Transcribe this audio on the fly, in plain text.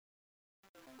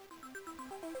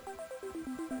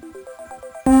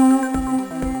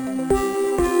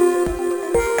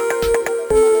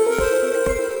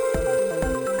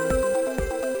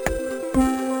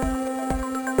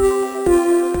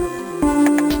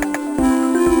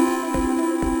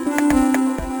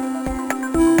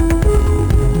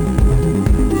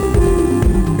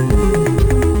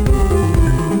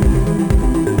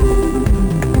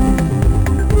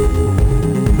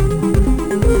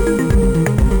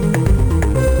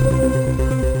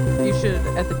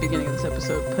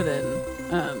episode put in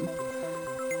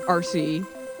RC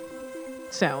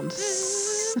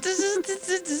sounds.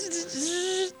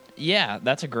 Yeah,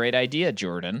 that's a great idea,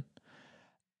 Jordan.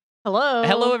 Hello.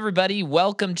 Hello, everybody.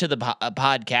 Welcome to the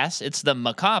podcast. It's the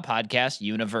Macaw Podcast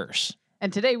Universe.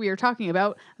 And today we are talking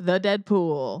about the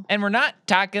Deadpool. And we're not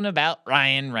talking about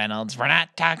Ryan Reynolds. We're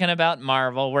not talking about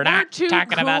Marvel. We're We're not too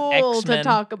talking cool about X-Men. to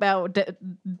talk about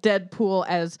Deadpool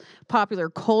as popular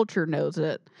culture knows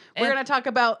it. We're And- going to talk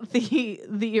about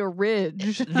the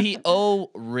Ridge. The O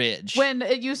Ridge. When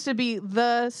it used to be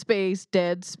the space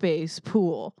dead space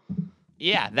pool.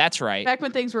 Yeah, that's right. Back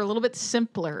when things were a little bit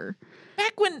simpler.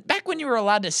 Back when you were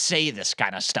allowed to say this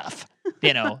kind of stuff.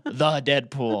 You know, the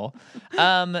Deadpool.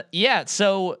 Yeah,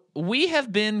 so we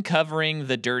have been covering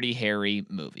the Dirty Harry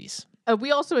movies.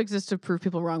 We also exist to prove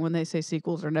people wrong when they say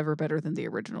sequels are never better than the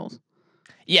originals.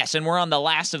 Yes, and we're on the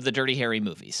last of the Dirty Harry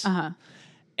movies. Uh-huh.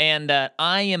 And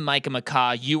I am Micah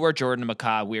Macaw. You are Jordan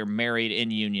Macaw. We're married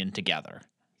in union together.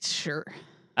 Sure.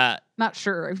 Uh, Not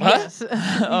sure. What? Yes. You Oh,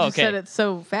 just okay. said it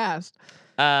so fast.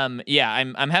 Yeah,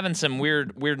 I'm having some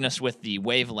weirdness with the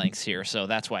wavelengths here, so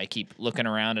that's why I keep looking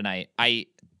around, and I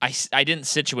didn't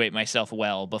situate myself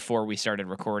well before we started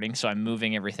recording, so I'm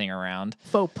moving everything around.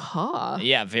 Faux pas.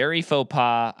 Yeah, very faux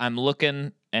pas. I'm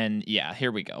looking, and yeah,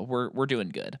 here we go. We're doing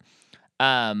good.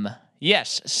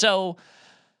 Yes. So,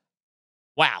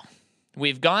 wow,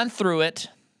 we've gone through it,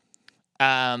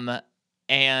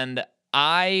 and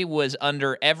I was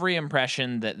under every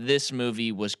impression that this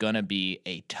movie was going to be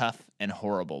a tough and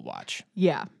horrible watch.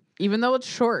 Yeah. Even though it's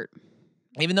short.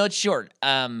 Even though it's short.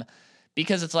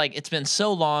 Because it's like, it's been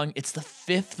so long. It's the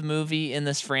fifth movie in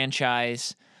this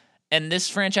franchise. And this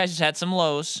franchise has had some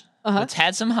lows. Uh-huh. It's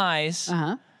had some highs.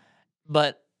 Uh-huh.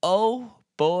 But oh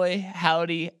boy,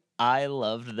 howdy, I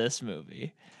loved this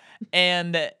movie.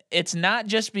 And it's not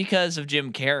just because of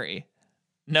Jim Carrey.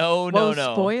 No.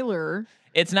 Spoiler.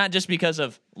 It's not just because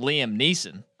of Liam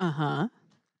Neeson. Uh-huh.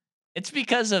 It's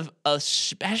because of a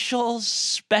special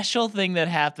thing that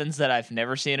happens that I've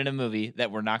never seen in a movie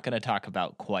that we're not going to talk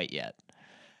about quite yet.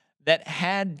 That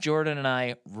had Jordan and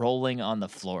I rolling on the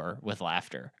floor with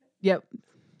laughter. Yep.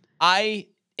 I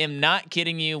am not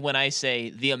kidding you when I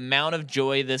say the amount of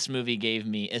joy this movie gave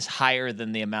me is higher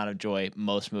than the amount of joy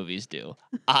most movies do.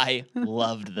 I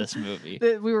loved this movie.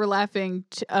 We were laughing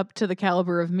up to the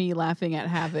caliber of me laughing at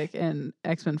Havoc in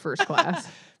X-Men First Class.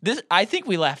 I think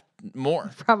we laughed more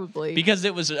Probably. because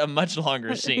it was a much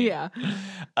longer scene. Yeah.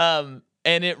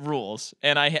 And it rules.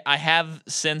 And I have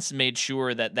since made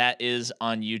sure that is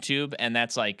on YouTube, and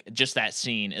that's like just that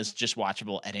scene is just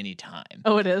watchable at any time.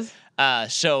 Oh, it is?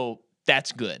 So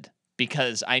that's good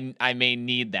because I may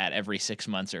need that every 6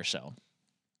 months or so.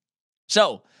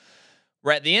 So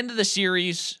we're at the end of the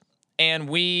series, and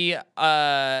we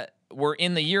were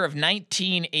in the year of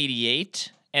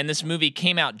 1988, and this movie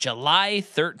came out July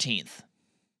 13th.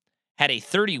 Had a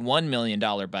 $31 million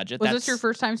budget. Was this your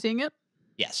first time seeing it?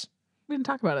 Yes. We didn't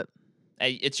talk about it.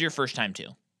 It's your first time too.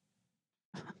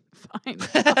 Fine.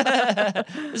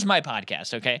 This is my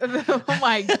podcast, okay? Oh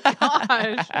my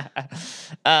gosh.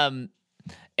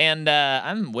 And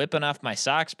I'm whipping off my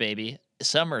socks, baby.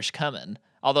 Summer's coming.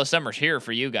 Although summer's here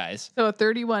for you guys. So a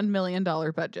 $31 million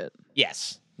budget.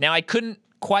 Yes. Now I couldn't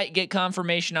quite get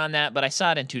confirmation on that, but I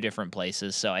saw it in two different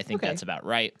places, so I think Okay. that's about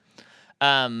right.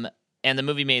 And the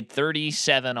movie made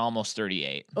 37, almost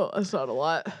 38. Oh, that's not a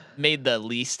lot. Made the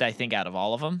least, I think, out of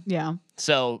all of them. Yeah.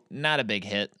 So not a big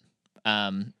hit.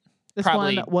 This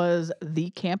Probably- one was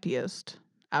the campiest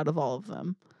out of all of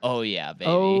them. Oh yeah, baby.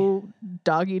 Oh,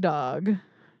 doggy dog.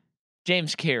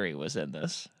 James Carrey was in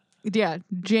this. Yeah,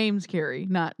 James Carrey,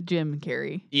 not Jim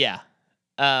Carrey. Yeah.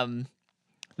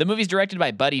 The movie's directed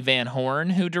by Buddy Van Horn,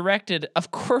 who directed,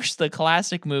 of course, the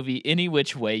classic movie Any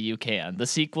Which Way You Can, the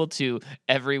sequel to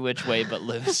Every Which Way But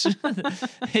Loose.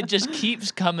 It just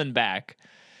keeps coming back.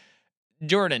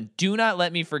 Jordan, do not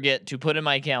let me forget to put in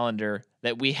my calendar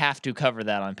that we have to cover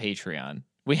that on Patreon.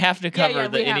 We have to cover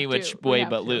the we have Any Which to. We Way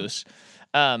have But to. Loose.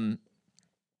 And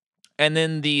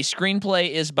then the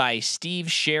screenplay is by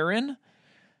Steve Sharon.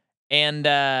 And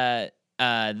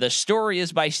the story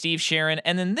is by Steve Sharon.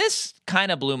 And then this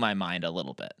kind of blew my mind a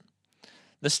little bit.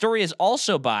 The story is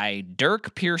also by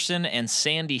Dirk Pearson and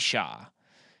Sandy Shaw.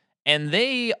 And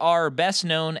they are best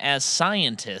known as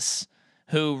scientists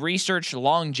who research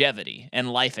longevity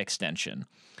and life extension.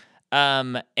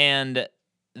 And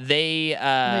they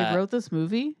They wrote this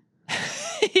movie?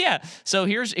 yeah. So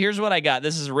here's what I got.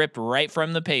 This is ripped right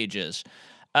from the pages.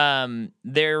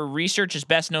 Their research is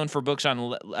best known for books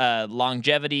on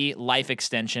longevity, life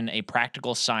extension, a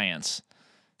practical science.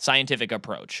 Scientific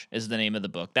Approach is the name of the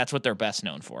book. That's what they're best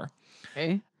known for.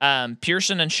 Okay.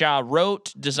 Pearson and Shaw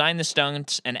wrote, designed the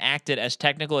stunts, and acted as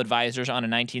technical advisors on a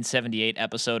 1978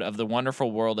 episode of The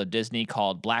Wonderful World of Disney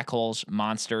called Black Holes,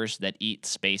 Monsters That Eat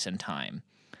Space and Time.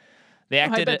 They I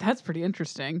acted bet that's pretty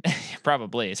interesting.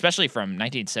 probably, especially from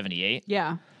 1978.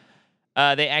 Yeah.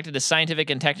 They acted as scientific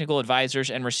and technical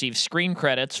advisors and received screen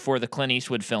credits for the Clint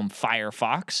Eastwood film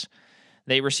Firefox.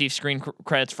 They received screen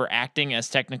credits for acting as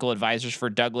technical advisors for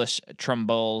Douglas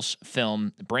Trumbull's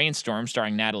film Brainstorm,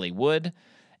 starring Natalie Wood.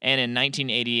 And in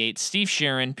 1988, Steve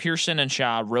Sharon, Pearson, and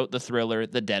Shaw wrote the thriller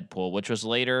The Deadpool, which was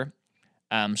later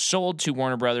sold to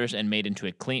Warner Brothers and made into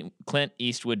a Clint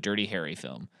Eastwood Dirty Harry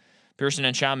film. Pearson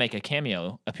and Shaw make a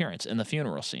cameo appearance in the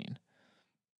funeral scene.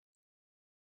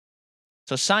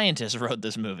 So scientists wrote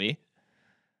this movie.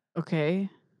 Okay.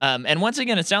 And once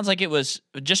again, it sounds like it was,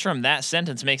 just from that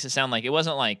sentence makes it sound like it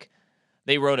wasn't like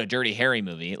they wrote a Dirty Harry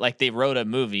movie. Like they wrote a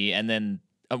movie and then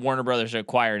Warner Brothers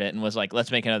acquired it and was like, let's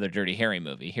make another Dirty Harry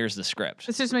movie. Here's the script.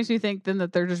 This just makes me think then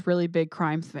that they're just really big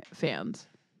crime fans.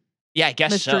 Yeah, I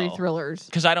guess Mystery so. thrillers.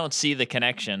 Because I don't see the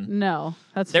connection. No,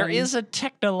 that's There funny. is a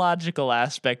technological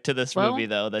aspect to this movie,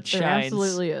 though, that There shines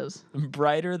absolutely is.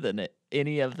 brighter than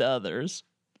any of the others.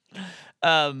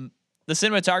 The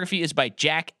cinematography is by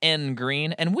Jack N.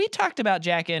 Green, and we talked about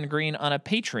Jack N. Green on a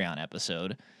Patreon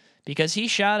episode because he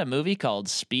shot a movie called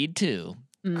Speed 2,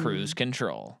 Cruise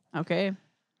Control. Okay.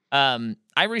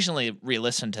 I recently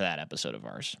re-listened to that episode of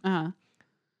ours,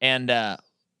 and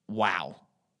wow,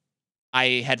 I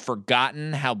had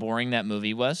forgotten how boring that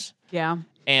movie was. Yeah.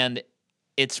 And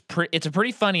it's a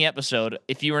pretty funny episode.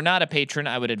 If you are not a patron,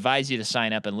 I would advise you to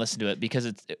sign up and listen to it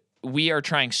because we are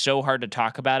trying so hard to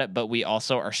talk about it, but we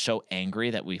also are so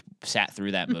angry that we sat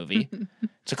through that movie.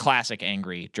 It's a classic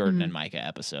angry Jordan and Micah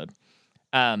episode.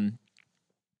 And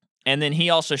then he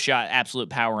also shot Absolute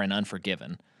Power and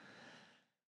Unforgiven.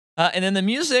 And then the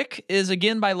music is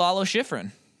again by Lalo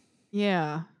Schifrin.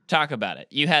 Yeah. Talk about it.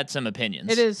 You had some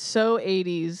opinions. It is so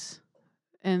 80s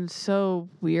and so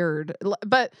weird.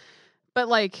 But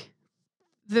like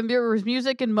there was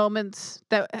music and moments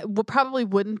that probably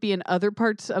wouldn't be in other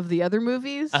parts of the other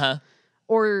movies. But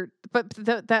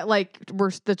that like were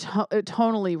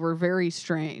tonally were very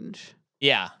strange.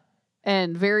 Yeah.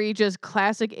 And very just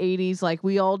classic 80s, like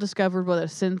we all discovered what a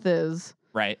synth is.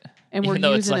 Right. And Even we're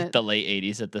though using it's like the late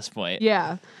 80s at this point.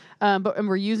 Yeah. And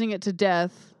we're using it to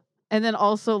death. And then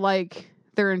also like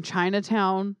they're in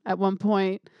Chinatown at one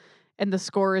point and the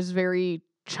score is very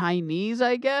Chinese,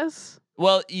 I guess.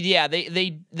 Well, yeah,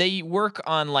 they work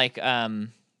on like I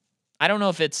don't know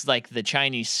if it's like the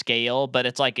Chinese scale, but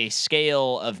it's like a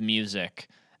scale of music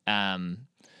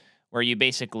where you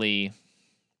basically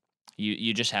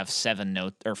you just have 7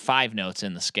 notes or 5 notes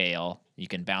in the scale. You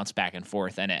can bounce back and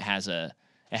forth and it has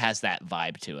that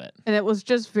vibe to it. And it was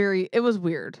just it was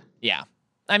weird. Yeah.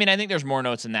 I mean, I think there's more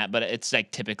notes than that, but it's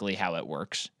like typically how it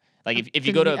works. Like if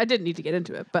you go to I didn't need to get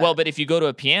into it, but but if you go to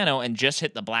a piano and just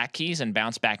hit the black keys and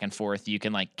bounce back and forth, you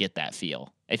can like get that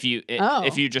feel. If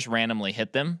you just randomly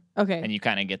hit them, okay, and you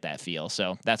kind of get that feel.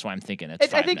 So that's why I'm thinking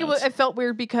it's. I think it felt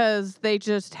weird because they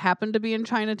just happened to be in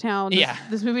Chinatown.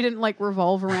 This movie didn't like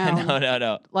revolve around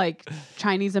no like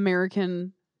Chinese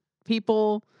American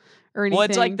people or anything. Well,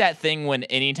 it's like that thing when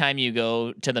anytime you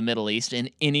go to the Middle East in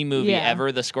any movie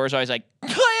ever, the score's always like.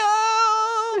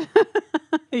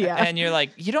 Yeah. And you're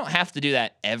like, you don't have to do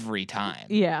that every time.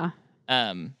 Yeah.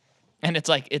 And it's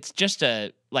like, it's just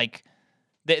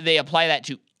they apply that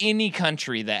to any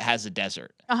country that has a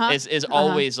desert. Is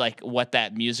always like what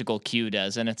that musical cue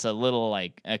does. And it's a little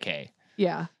like, okay.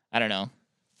 Yeah. I don't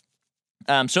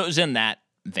know. So it was in that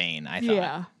vein, I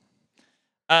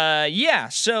thought. Yeah.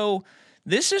 So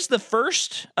this is the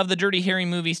first of the Dirty Harry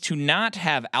movies to not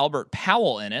have Albert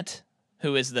Powell in it,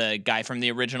 who is the guy from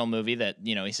the original movie that,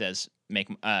 he says,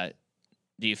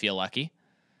 do you feel lucky?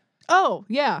 Oh,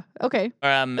 yeah. Okay.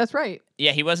 That's right.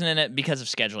 Yeah, he wasn't in it because of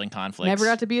scheduling conflicts. Never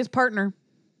got to be his partner.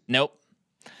 Nope.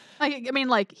 I mean,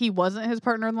 like, he wasn't his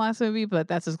partner in the last movie, but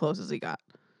that's as close as he got.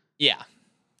 Yeah.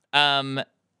 And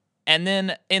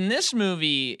then in this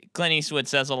movie, Clint Eastwood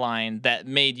says a line that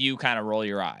made you kind of roll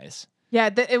your eyes. Yeah,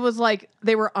 it was like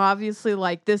they were obviously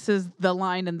like, this is the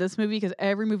line in this movie because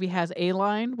every movie has a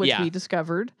line, which we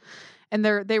discovered. And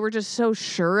they were just so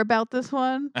sure about this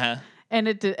one. And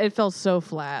it felt so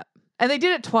flat. And they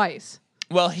did it twice.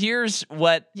 Well, here's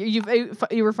what... You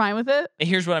were fine with it?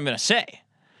 Here's what I'm going to say.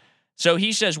 So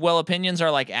he says, well, opinions are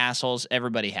like assholes.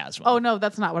 Everybody has one. Oh, no,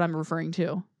 that's not what I'm referring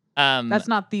to. That's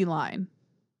not the line.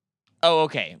 Oh,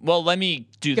 okay. Well, let me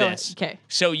do this. Okay.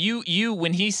 So you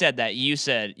when he said that,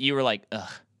 you were like,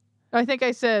 ugh. I think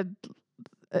I said,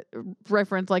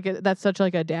 reference that's such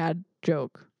like a dad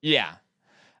joke. Yeah.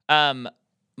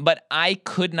 But I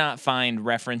could not find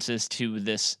references to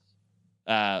this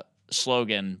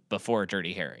slogan before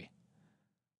Dirty Harry.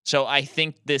 So I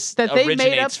think this That they originates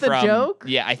made up the from joke?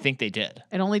 Yeah, I think they did.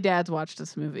 And only dads watch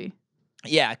this movie.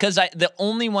 Yeah, because the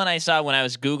only one I saw when I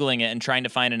was Googling it and trying to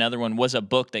find another one was a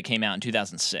book that came out in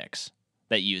 2006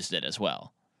 that used it as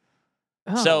well.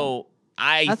 Oh, So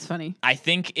that's funny. I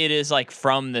think it is like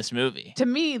from this movie. To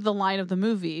me, the line of the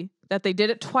movie that they did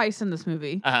it twice in this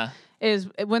movie is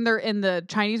when they're in the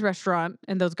Chinese restaurant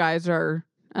and those guys are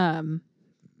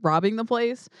robbing the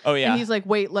place. Oh yeah. And he's like,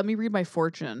 "Wait, let me read my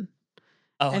fortune."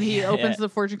 Oh, and he opens the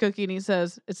fortune cookie and he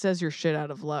says, "It says you're shit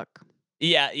out of luck."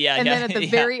 Yeah. And then at the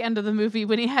very end of the movie,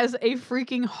 when he has a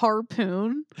freaking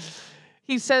harpoon,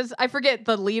 he says, I forget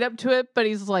the lead up to it, but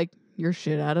he's like, "You're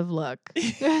shit out of luck."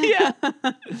 Yeah.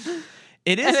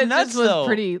 It is and nuts, just was though.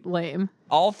 Pretty lame.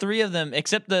 All three of them,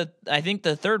 except I think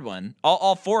the third one,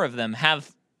 all four of them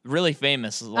have really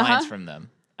famous lines from them.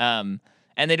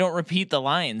 And they don't repeat the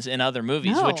lines in other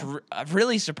movies, which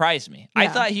really surprised me. Yeah. I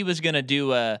thought he was going to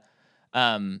do a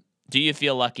 "Do You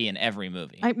Feel Lucky" in every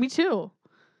movie. Me too.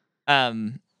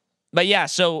 But yeah,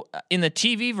 so in the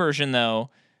TV version, though,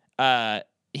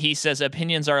 he says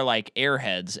opinions are like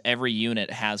airheads. Every unit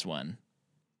has one.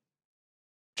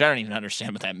 Which I don't even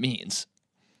understand what that means.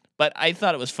 But I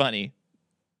thought it was funny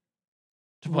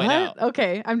to point out.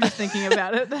 Okay, I'm just thinking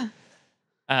about it.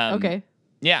 Okay.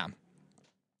 Yeah.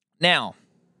 Now,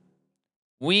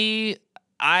 I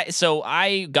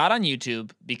got on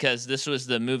YouTube because this was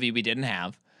the movie we didn't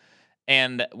have,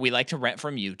 and we like to rent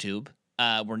from YouTube.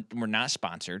 We're not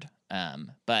sponsored,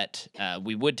 but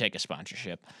we would take a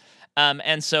sponsorship.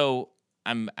 And so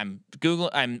I'm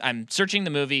searching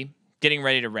the movie, getting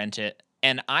ready to rent it,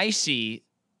 and I see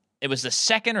it was the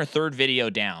second or third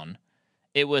video down.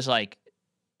 It was like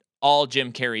all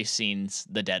Jim Carrey scenes,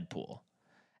 the Deadpool.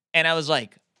 And I was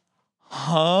like,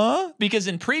 huh? Because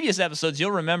in previous episodes, you'll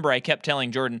remember I kept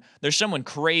telling Jordan, there's someone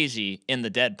crazy in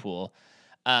the Deadpool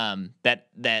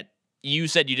that you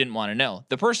said you didn't want to know.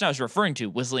 The person I was referring to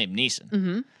was Liam Neeson.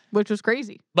 Mm-hmm. Which was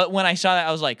crazy. But when I saw that,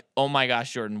 I was like, oh my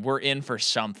gosh, Jordan, we're in for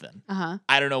something.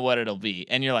 I don't know what it'll be.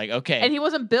 And you're like, okay. And he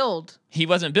wasn't billed. He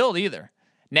wasn't billed either.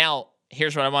 Now,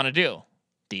 here's what I want to do.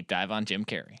 Deep dive on Jim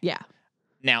Carrey. Yeah.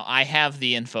 Now, I have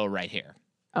the info right here.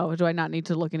 Oh, do I not need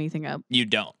to look anything up? You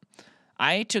don't.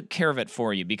 I took care of it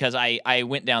for you because I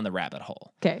went down the rabbit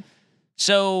hole. Okay.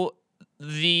 So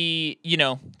the,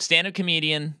 stand-up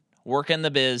comedian, working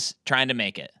the biz, trying to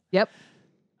make it. Yep.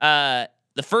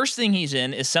 The first thing he's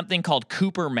in is something called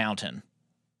Cooper Mountain.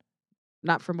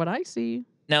 Not from what I see.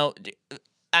 No,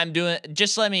 I'm doing.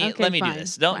 Just let me do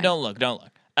this. Don't look.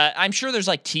 I'm sure there's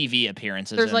like TV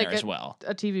appearances in there as well.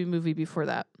 A TV movie before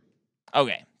that.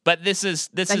 Okay, but this is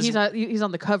he's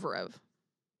on the cover of.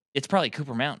 It's probably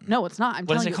Cooper Mountain. No, it's not.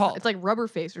 What is it called? It's like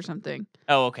Rubberface or something.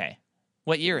 Oh, okay.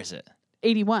 What year is it?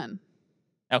 81.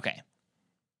 Okay.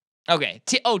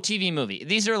 TV movie.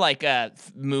 These are like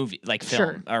movie, like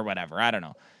film or whatever. I don't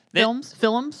know.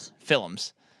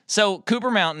 Films. So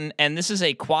Cooper Mountain, and this is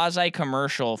a quasi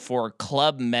commercial for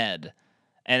Club Med,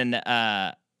 and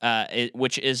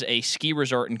which is a ski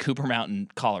resort in Cooper Mountain,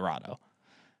 Colorado.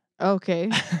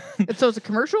 Okay. So it's a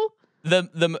commercial?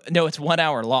 No, it's 1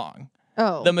 hour long.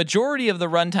 Oh. The majority of the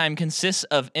runtime consists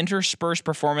of interspersed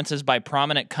performances by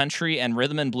prominent country and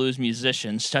rhythm and blues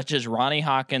musicians such as Ronnie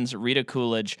Hawkins, Rita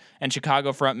Coolidge, and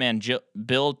Chicago frontman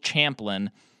Bill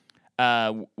Champlin,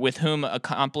 with whom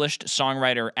accomplished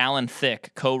songwriter Alan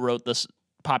Thicke co-wrote this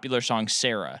popular song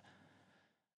Sarah.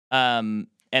 And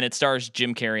it stars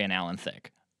Jim Carrey and Alan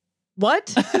Thicke.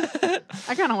 What?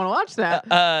 I kind of want to watch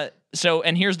that.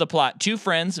 And here's the plot. Two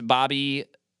friends, Bobby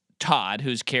Todd,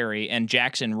 who's Carrey, and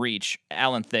Jackson Reach,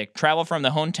 Alan Thicke, travel from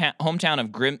the hometown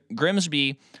of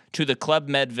Grimsby to the Club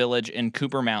Med village in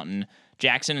Cooper Mountain.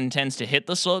 Jackson intends to hit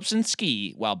the slopes and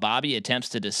ski, while Bobby attempts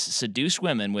to seduce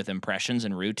women with impressions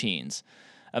and routines.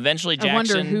 Eventually,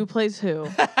 Jackson... I wonder who plays who.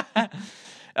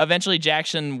 Eventually,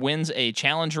 Jackson wins a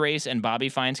challenge race, and Bobby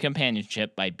finds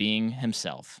companionship by being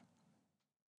himself.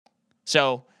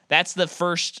 So that's the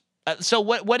first... So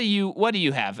what do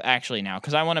you have actually now?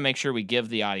 Because I want to make sure we give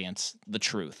the audience the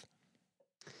truth.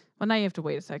 Well, now you have to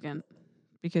wait a second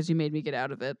because you made me get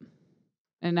out of it,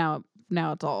 and now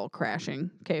it's all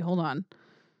crashing. Okay, hold on.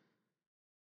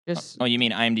 Oh, you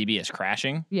mean IMDb is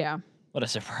crashing? Yeah. What a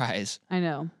surprise! I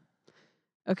know.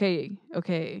 Okay.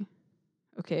 So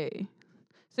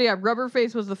yeah,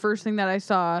 Rubberface was the first thing that I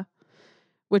saw,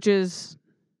 which is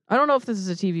I don't know if this is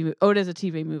a TV movie. Oh, it is a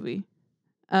TV movie.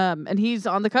 And he's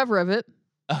on the cover of it.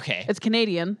 Okay. It's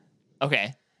Canadian.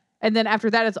 Okay. And then after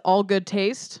that, it's All Good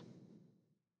Taste.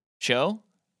 Show?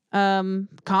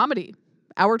 Comedy.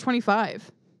 Hour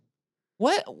 25.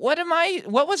 What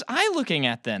was I looking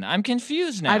at then? I'm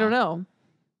confused now. I don't know.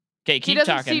 Okay, He keep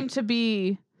doesn't talking. seem to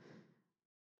be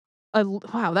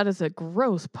wow, that is a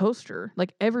gross poster.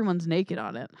 Like everyone's naked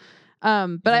on it.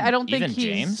 But I don't think even he's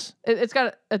James? It's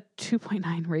got a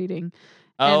 2.9 rating.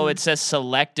 Oh, and- it says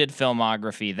selected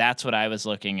filmography. That's what I was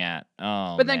looking at.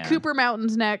 Oh, But then man. Cooper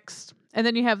Mountain's next. And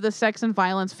then you have the Sex and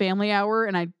Violence Family Hour,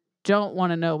 and I don't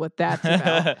want to know what that's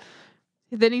about.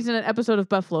 Then he's in an episode of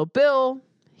Buffalo Bill.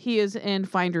 He is in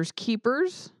Finders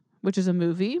Keepers, which is a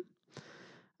movie.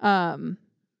 Yeah.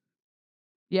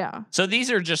 So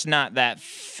these are just not that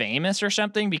famous or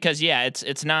something because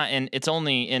it's not in it's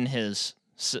only in his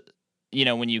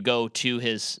when you go to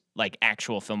his like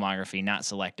actual filmography, not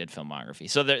selected filmography.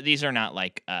 So these are not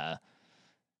like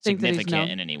significant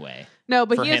in any way. No,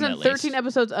 but For he is him, in at 13 least.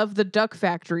 episodes of The Duck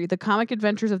Factory, the comic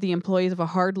adventures of the employees of a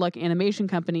hard luck animation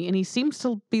company, and he seems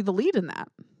to be the lead in that.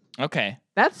 Okay.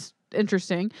 That's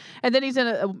interesting. And then he's in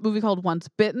a movie called Once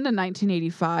Bitten in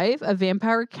 1985. A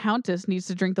vampire countess needs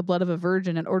to drink the blood of a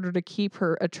virgin in order to keep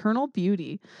her eternal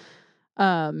beauty.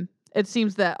 It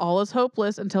seems that all is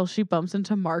hopeless until she bumps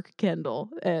into Mark Kendall.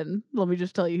 And let me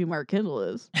just tell you who Mark Kendall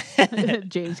is.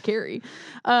 James Carey.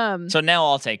 So now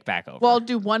I'll take back over. Well, I'll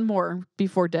do one more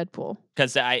before Deadpool.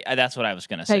 Because I that's what I was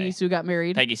going to say. Peggy Sue Got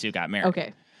Married. Peggy Sue Got Married.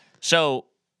 Okay. So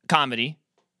comedy,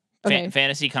 Okay.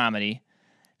 fantasy comedy.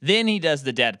 Then he does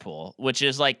the Deadpool, which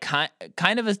is like kind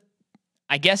of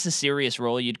I guess a serious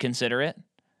role you'd consider it.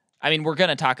 I mean, we're going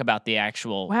to talk about the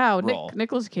actual Wow, role.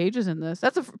 Nicolas Cage is in this.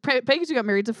 That's Peggy Sue Got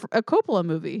Married. It's a Coppola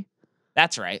movie.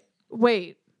 That's right.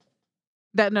 Wait,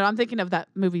 no, I'm thinking of that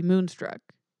movie Moonstruck.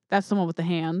 That's the one with the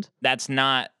hand. That's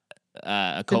not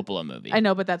a Coppola movie. I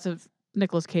know, but that's a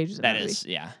Nicolas Cage. That is,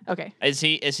 yeah. Okay. Is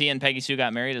he in Peggy Sue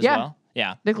Got Married as Yeah. well?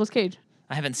 Yeah. Nicolas Cage.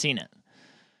 I haven't seen it.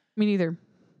 Me neither.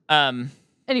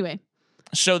 Anyway.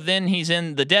 So then he's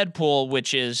in the Deadpool,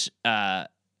 which is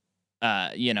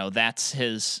that's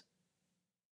his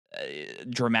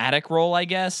dramatic role, I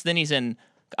guess. Then he's in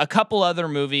a couple other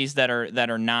movies that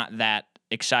are not that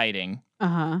exciting.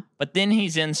 Uh-huh. But then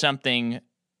he's in something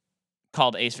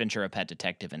called Ace Ventura: Pet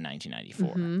Detective in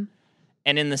 1994. Mhm.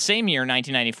 And in the same year,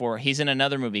 1994, he's in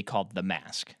another movie called The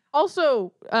Mask.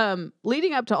 Also,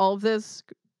 leading up to all of this,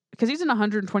 because he's in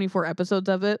 124 episodes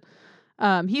of it,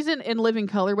 he's in Living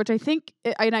Color, which I think,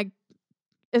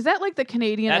 is that like the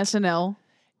Canadian SNL?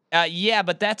 Yeah,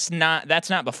 but that's not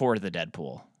before the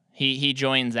Deadpool. He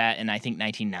joins that in I think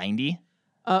 1990.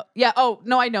 Yeah. Oh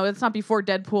no, I know it's not before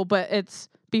Deadpool, but it's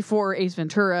before Ace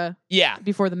Ventura. Yeah.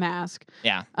 Before The Mask.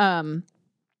 Yeah. I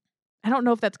don't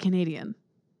know if that's Canadian.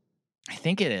 I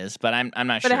think it is, but I'm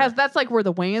not But sure. that's like where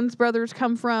the Wayans brothers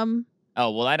come from.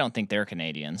 Oh, well, I don't think they're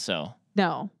Canadian, so.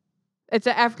 No. It's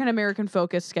an African American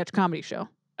focused sketch comedy show.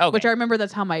 Okay. Which I remember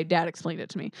that's how my dad explained it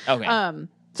to me. Okay.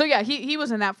 So yeah, he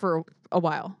was in that for a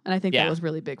while, and I think that was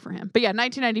really big for him. But yeah,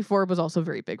 1994 was also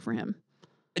very big for him.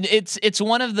 It's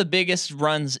one of the biggest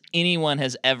runs anyone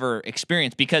has ever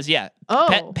experienced because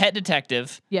Pet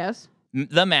Detective, Yes.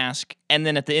 The Mask, and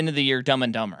then at the end of the year, Dumb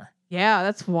and Dumber. Yeah,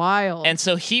 that's wild. And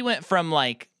so he went from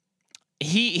like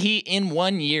he in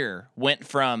 1 year went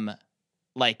from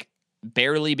like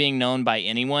barely being known by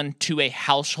anyone to a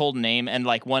household name and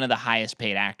like one of the highest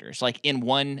paid actors like in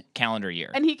one calendar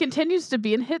year. And he continues to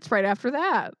be in hits right after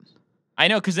that. I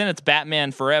know, because then it's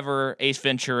Batman Forever, Ace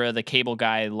Ventura, The Cable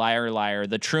Guy, Liar Liar,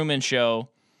 The Truman Show,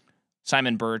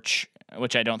 Simon Birch,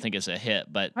 which I don't think is a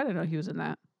hit, but I didn't know he was in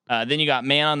that. then you got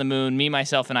Man on the Moon, Me,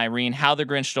 Myself, and Irene, How the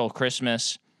Grinch Stole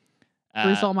Christmas,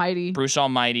 Bruce Almighty. Bruce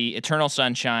Almighty, Eternal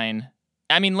Sunshine.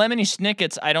 I mean, Lemony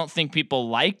Snicket's, I don't think people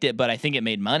liked it, but I think it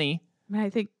made money. I mean, I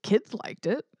think kids liked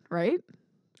it, right?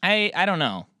 I don't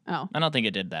know. Oh. I don't think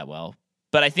it did that well,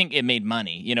 but I think it made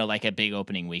money, like a big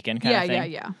opening weekend kind of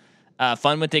thing. Yeah.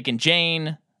 Fun with Dick and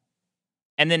Jane.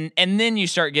 And then you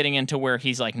start getting into where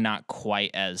he's like not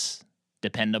quite as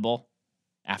dependable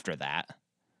after that.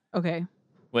 Okay.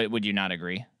 Would you not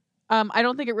agree? I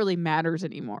don't think it really matters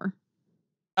anymore.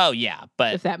 Oh yeah,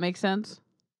 If that makes sense.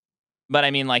 But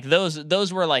I mean, like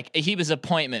those were like he was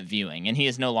appointment viewing, and he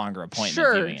is no longer appointment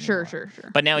viewing anymore. Sure.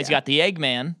 But now he's got the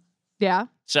Eggman, Yeah.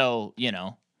 so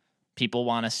people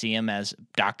want to see him as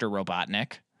Dr.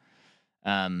 Robotnik.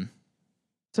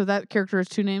 So that character has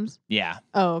two names? Yeah,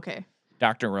 Oh, okay.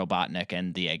 Dr. Robotnik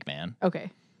and the Eggman. Okay. Is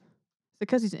it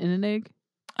because he's in an egg?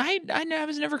 I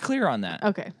was never clear on that.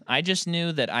 Okay. I just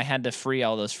knew that I had to free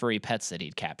all those furry pets that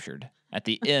he'd captured at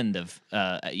the end of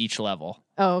each level.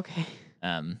 Oh, okay.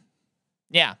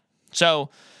 Yeah. So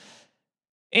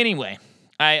anyway,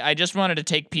 I just wanted to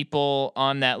take people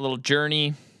on that little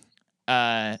journey.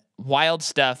 Wild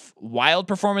stuff, wild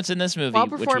performance in this movie,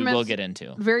 which we will get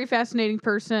into. Very fascinating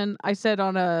person. I said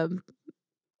on a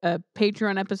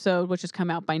Patreon episode, which has come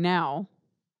out by now,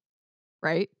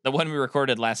 right? The one we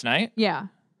recorded last night? Yeah.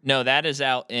 No, that is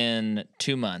out in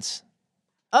 2 months.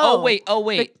 Oh wait.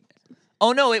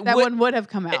 Oh no, that one would have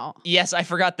come out. Yes, I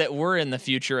forgot that we're in the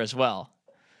future as well.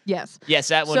 Yes. Yes,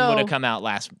 that one would have come out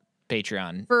last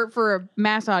Patreon. For a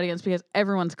mass audience, because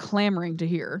everyone's clamoring to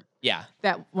hear. Yeah.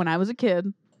 That when I was a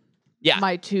kid, yeah.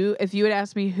 If you had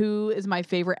asked me who is my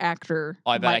favorite actor. Oh,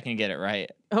 I bet I can get it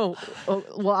right. Oh,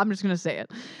 well, I'm just going to say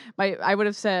it. I would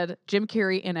have said Jim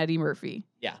Carrey and Eddie Murphy.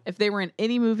 Yeah. If they were in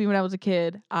any movie when I was a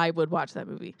kid, I would watch that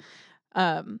movie.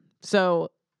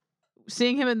 So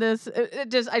seeing him in this,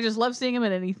 I just love seeing him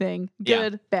in anything.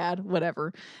 Good, bad,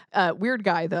 whatever. Weird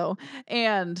guy though.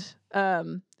 And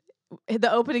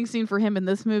the opening scene for him in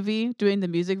this movie doing the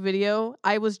music video,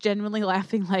 I was genuinely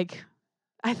laughing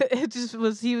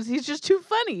he's just too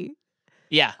funny.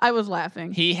 Yeah. I was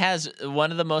laughing. He has one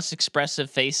of the most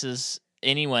expressive faces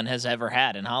anyone has ever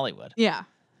had in Hollywood. Yeah.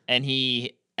 And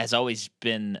he has always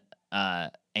been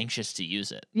anxious to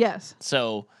use it. Yes.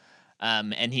 So,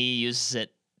 and he uses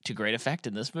it to great effect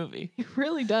in this movie. He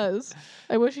really does.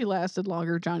 I wish he lasted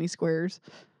longer, Johnny Squares.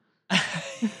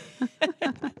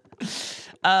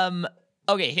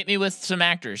 Okay, hit me with some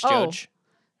actors, Joj.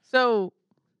 So,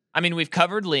 I mean, we've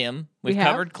covered Liam. We've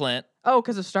covered Clint. Oh,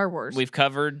 because of Star Wars. We've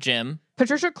covered Jim.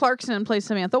 Patricia Clarkson plays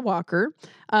Samantha Walker.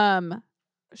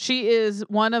 She is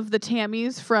one of the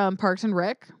Tammys from Parks and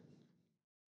Rec.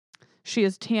 She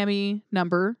is Tammy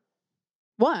number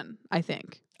 1, I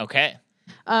think. Okay.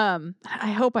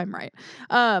 I hope I'm right.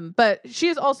 But she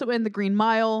is also in The Green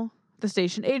Mile, The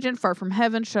Station Agent, Far From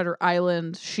Heaven, Shutter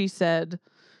Island. She said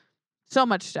so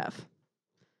much stuff.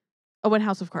 Oh, and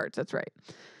House of Cards. That's right.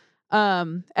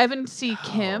 Evan C.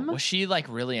 Kim. Was she like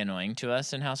really annoying to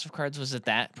us in House of Cards? Was it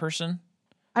that person?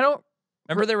 I don't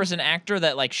remember. There was an actor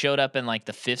that like showed up in like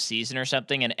the 5th season or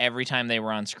something, and every time they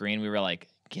were on screen, we were like,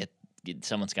 "Get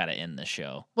someone's got to end this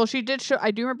show." Well, she did show.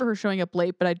 I do remember her showing up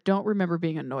late, but I don't remember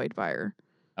being annoyed by her.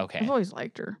 Okay. I've always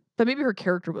liked her, but maybe her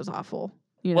character was awful.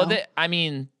 You know? Well, I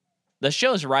mean, the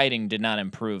show's writing did not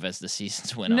improve as the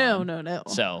seasons went on. No.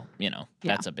 So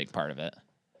that's a big part of it.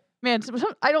 Man,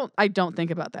 I don't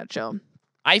think about that show.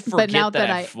 I forget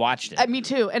that I've watched it. Me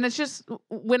too. And it's just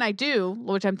when I do,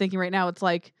 which I'm thinking right now, it's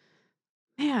like,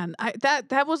 man,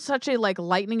 that was such a like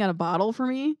lightning in a bottle for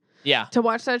me. Yeah. To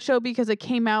watch that show because it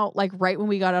came out like right when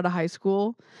we got out of high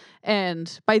school.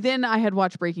 And by then I had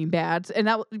watched Breaking Bad. And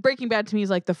that Breaking Bad to me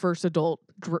is like the first adult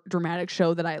dramatic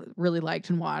show that I really liked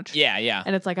and watched. Yeah.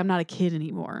 And it's like, I'm not a kid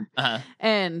anymore. Uh-huh.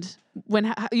 And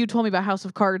when you told me about House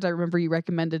of Cards, I remember you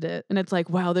recommended it. And it's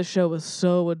like, wow, this show was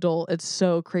so adult. It's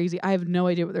so crazy. I have no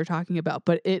idea what they're talking about,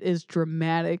 but it is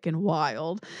dramatic and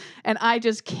wild. And I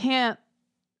just can't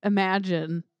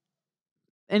imagine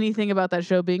anything about that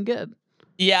show being good.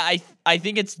 Yeah, I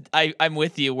think I'm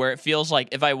with you where it feels like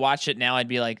if I watch it now, I'd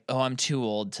be like, oh, I'm too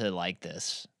old to like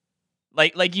this.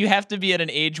 Like you have to be at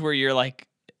an age where you're like,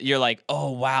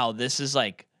 oh wow, this is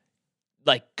like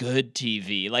good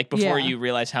TV. Like before you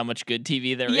realize how much good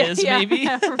TV there is, maybe.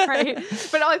 Right.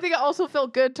 But I think it also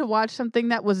felt good to watch something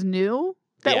that was new,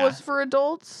 that was for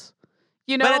adults.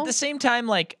 You know? But at the same time,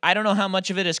 like, I don't know how much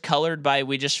of it is colored by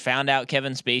we just found out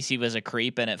Kevin Spacey was a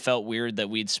creep and it felt weird that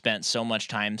we'd spent so much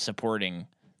time supporting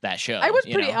that show. I was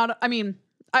pretty out. I mean,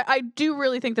 I do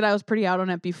really think that I was pretty out on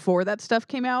it before that stuff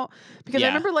came out because I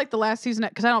remember like the last season,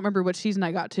 because I don't remember which season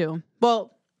I got to.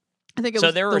 Well, I think it was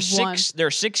so there were there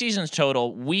are 6 seasons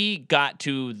total. We got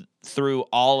through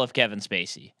all of Kevin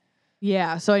Spacey.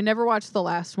 Yeah, so I never watched the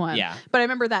last one. Yeah. But I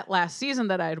remember that last season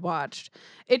that I had watched.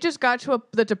 It just got to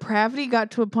the depravity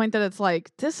got to a point that it's like,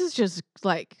 this is just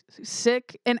like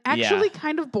sick and actually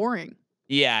kind of boring.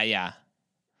 Yeah.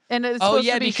 And it's supposed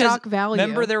to be shock value.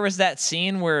 Remember there was that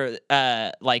scene where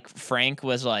like Frank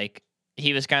was like,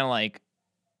 he was kind of like,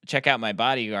 check out my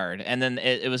bodyguard. And then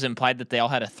it was implied that they all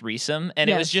had a threesome. And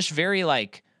it was just very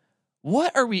like,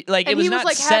 what are we like? And it was not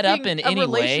like set up in any way.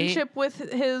 Relationship with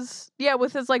his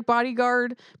like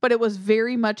bodyguard, but it was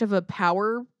very much of a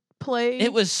power play.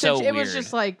 It was so weird. It was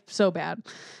just like so bad.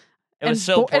 It was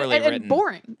so poorly written and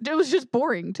boring. It was just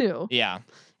boring too. Yeah,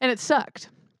 and it sucked.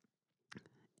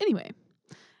 Anyway,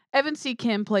 Evan C.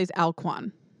 Kim plays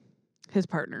Alquan, his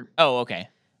partner. Oh, okay.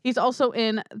 He's also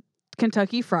in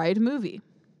Kentucky Fried Movie.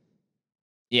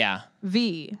 Yeah.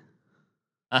 V.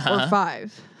 Or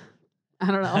 5.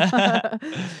 I don't know.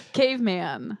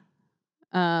 Caveman.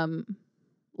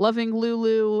 Loving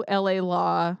Lulu, LA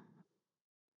Law.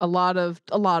 A lot of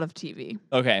TV.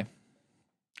 Okay.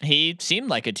 He seemed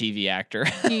like a TV actor.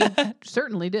 He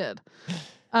certainly did.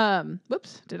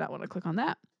 Whoops, did not want to click on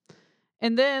that.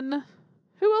 And then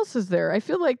who else is there? I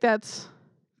feel like that's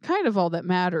kind of all that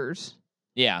matters.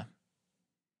 Yeah.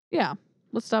 Yeah,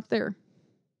 let's stop there.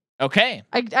 Okay.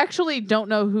 I actually don't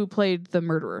know who played the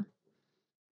murderer.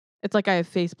 It's like I have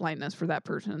face blindness for that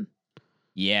person.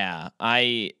 Yeah.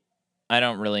 I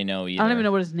don't really know either. I don't even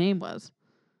know what his name was.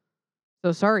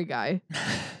 So sorry, guy.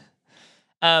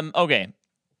 Okay.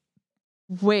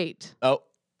 Wait. Oh,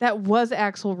 That was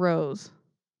Axl Rose.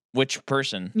 which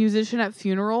person? Musician at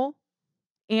funeral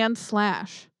and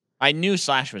Slash. I knew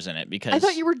Slash was in it because I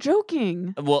thought you were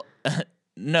joking. Well,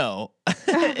 no.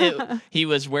 He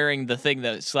was wearing the thing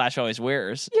that Slash always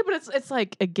wears. Yeah, but it's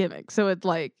like a gimmick. So it's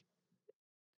like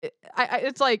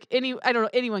it's like I don't know,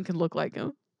 anyone can look like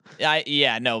him. I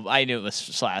knew it was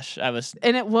Slash.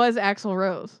 And it was Axl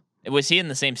Rose. Was he in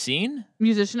the same scene?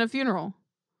 Musician at funeral.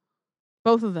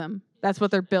 Both of them. That's what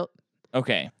they're built.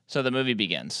 Okay. So the movie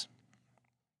begins.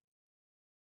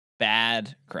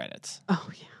 Bad credits. Oh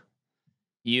yeah.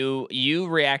 You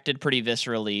reacted pretty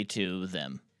viscerally to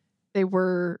them. It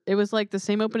was like the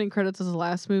same opening credits as the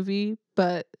last movie,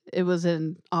 but it was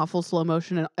in awful slow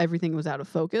motion and everything was out of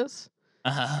focus.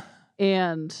 Uh-huh.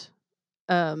 And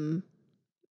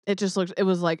it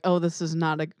was like, oh, this is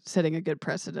not setting a good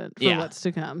precedent for what's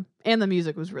to come. And the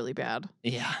music was really bad.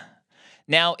 Yeah.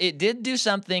 Now, it did do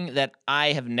something that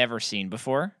I have never seen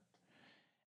before.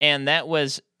 And that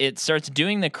was, it starts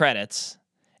doing the credits.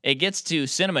 It gets to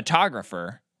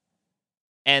cinematographer.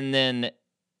 And then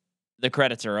the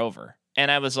credits are over.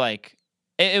 And I was like,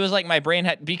 it was like my brain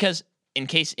had, because in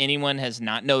case anyone has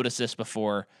not noticed this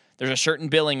before, there's a certain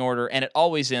billing order and it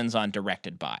always ends on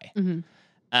directed by.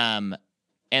 Mm-hmm.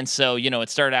 And so, it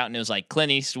started out and it was like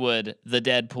Clint Eastwood, the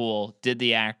Deadpool, did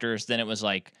the actors. Then it was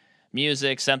like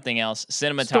music, something else,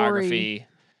 cinematography. Story.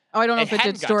 Oh, I don't know if it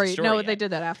did story. No, yet. They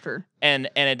did that after. And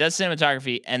it does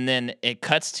cinematography, and then it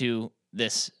cuts to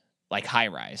this like high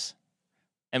rise.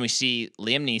 And we see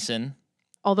Liam Neeson.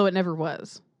 Although it never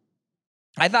was.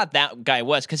 I thought that guy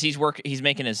was because he's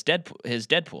making his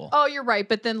Deadpool. Oh, you're right.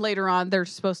 But then later on, they're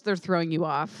throwing you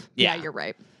off. Yeah, you're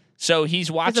right. So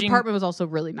he's watching. His apartment was also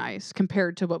really nice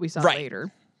compared to what we saw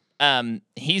later.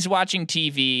 He's watching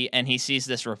TV and he sees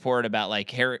this report about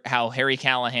like how Harry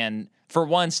Callahan for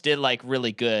once did like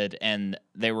really good and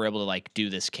they were able to like do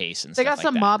this case and they stuff got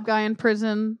some mob guy in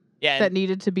prison. Yeah, that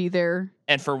needed to be there.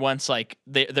 And for once, like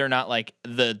they're not like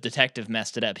the detective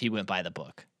messed it up. He went by the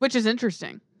book, which is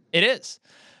interesting. It is.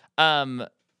 And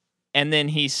then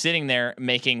he's sitting there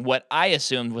making what I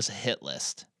assumed was a hit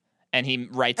list. And he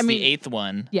writes the eighth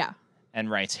one. Yeah.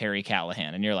 And writes Harry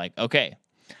Callahan. And you're like, okay.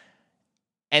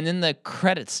 And then the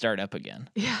credits start up again.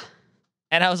 Yeah.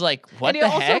 And I was like, what the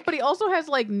heck? But he also has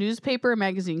like newspaper and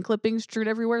magazine clippings strewn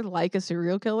everywhere like a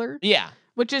serial killer. Yeah.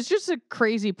 Which is just a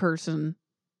crazy person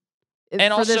and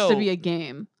for also, this to be a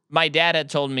game. My dad had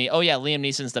told me, oh yeah, Liam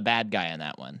Neeson's the bad guy in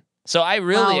that one. So I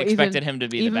really expected him to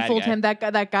be the bad guy. Even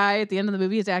that guy at the end of the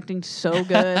movie is acting so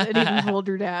good, and even fooled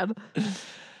your dad.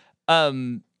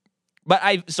 But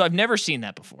I've never seen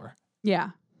that before. Yeah.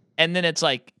 And then it's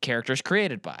like characters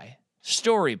created by,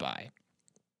 story by,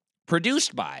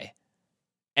 produced by,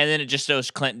 and then it just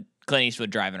shows Clint Eastwood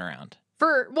driving around.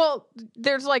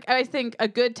 There's like I think a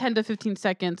good 10 to 15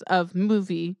 seconds of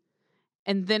movie,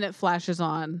 and then it flashes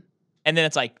on. And then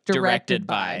it's like directed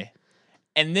by.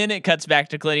 And then it cuts back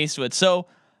to Clint Eastwood. So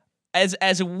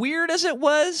as weird as it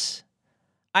was,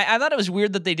 I thought it was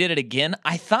weird that they did it again.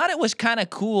 I thought it was kind of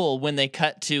cool when they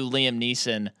cut to Liam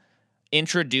Neeson,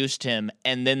 introduced him,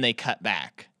 and then they cut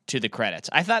back to the credits.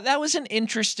 I thought that was an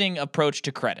interesting approach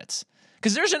to credits.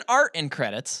 Because there's an art in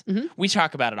credits. Mm-hmm. We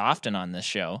talk about it often on this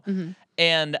show. Mm-hmm.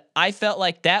 And I felt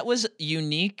like that was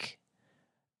unique.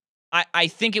 I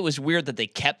think it was weird that they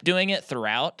kept doing it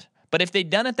throughout. But if they'd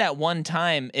done it that one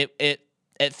time,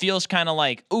 it feels kind of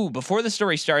like, ooh, before the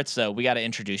story starts, though, we got to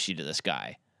introduce you to this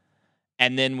guy.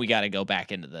 And then we got to go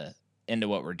back into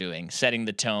what we're doing, setting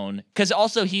the tone. Because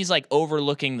also he's like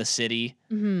overlooking the city,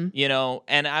 mm-hmm.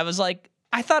 And I was like,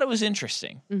 I thought it was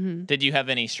interesting. Mm-hmm. Did you have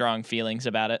any strong feelings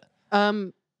about it?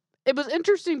 It was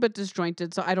interesting but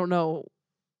disjointed, so I don't know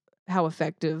how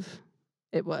effective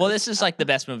it was. Well, this is like the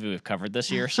best movie we've covered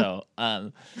this year, so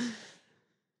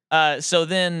so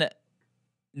then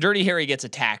Dirty Harry gets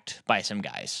attacked by some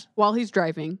guys while he's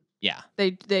driving. Yeah.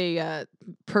 They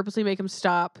purposely make him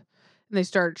stop and they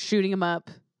start shooting him up,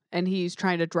 and he's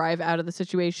trying to drive out of the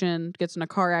situation, gets in a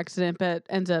car accident, but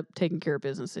ends up taking care of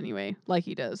business anyway, like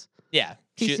he does. Yeah.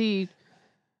 TCOB.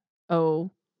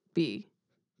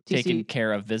 Taking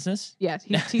care of business? Yeah,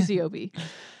 he's TCOB.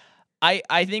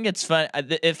 I think it's fun.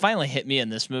 It finally hit me in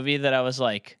this movie that I was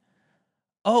like,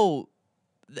 oh,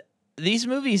 these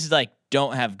movies like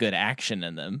don't have good action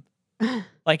in them,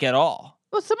 like at all.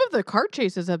 Well, some of the car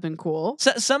chases have been cool.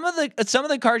 So, some of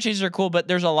the car chases are cool, but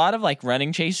there's a lot of like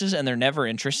running chases, and they're never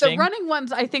interesting. The running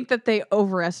ones, I think that they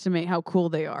overestimate how cool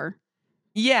they are.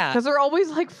 Yeah, because they're always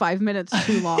like 5 minutes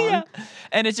too long. Yeah.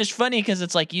 And it's just funny because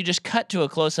it's like you just cut to a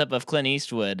close up of Clint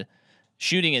Eastwood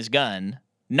shooting his gun,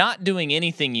 not doing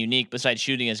anything unique besides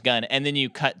shooting his gun, and then you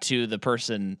cut to the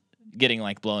person getting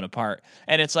like blown apart,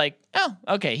 and it's like, oh,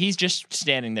 okay, he's just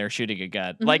standing there shooting a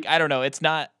gun. Mm-hmm. Like, I don't know, it's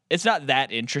not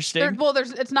that interesting.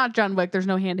 It's not John Wick. There's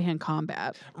no hand-to-hand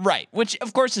combat, right? Which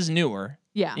of course is newer.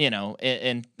 Yeah, you know,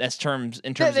 in terms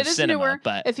of cinema. Newer.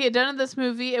 But if he had done it this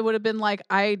movie, it would have been like,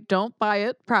 I don't buy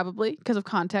it, probably because of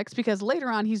context. Because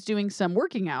later on, he's doing some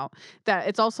working out. That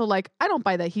it's also like, I don't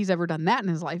buy that he's ever done that in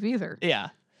his life either.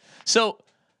 Yeah. So,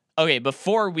 okay,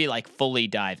 before we like fully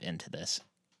dive into this,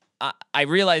 I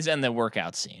realize in the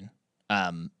workout scene,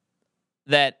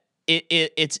 that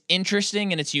it's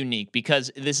interesting and it's unique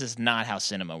because this is not how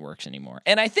cinema works anymore.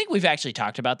 And I think we've actually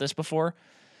talked about this before,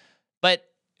 but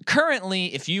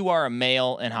currently, if you are a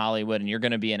male in Hollywood and you're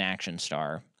going to be an action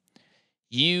star,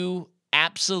 you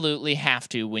absolutely have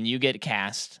to, when you get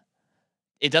cast,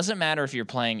 it doesn't matter if you're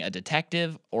playing a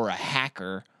detective or a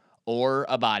hacker or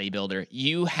a bodybuilder,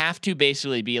 you have to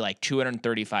basically be like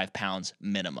 235 pounds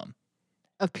minimum.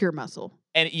 Of pure muscle.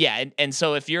 And yeah, and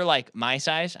so if you're like my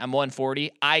size, I'm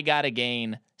 140, I got to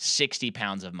gain 60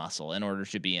 pounds of muscle in order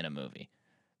to be in a movie.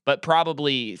 But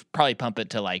probably pump it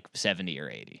to like 70 or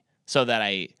 80. So that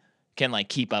I can like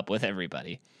keep up with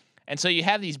everybody. And so you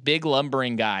have these big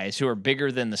lumbering guys who are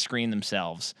bigger than the screen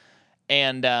themselves.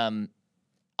 And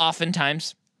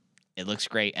oftentimes it looks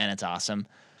great and it's awesome.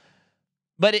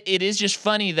 But it is just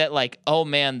funny that like, oh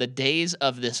man, the days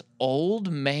of this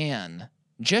old man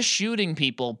just shooting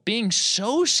people, being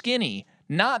so skinny,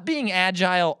 not being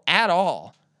agile at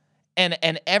all.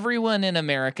 And everyone in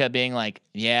America being like,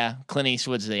 yeah, Clint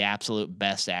Eastwood's the absolute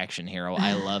best action hero.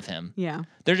 I love him. Yeah.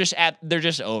 They're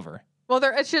just over. Well,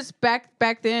 it's just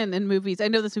back then in movies. I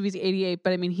know this movie's 88,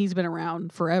 but I mean, he's been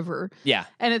around forever. Yeah.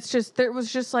 And it's just, there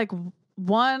was just like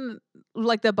one,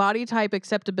 like the body type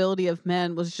acceptability of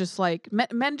men was just like,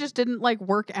 men just didn't like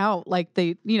work out like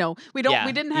they, you know, we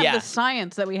didn't have the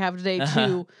science that we have today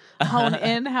to hone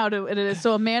in how to, it is.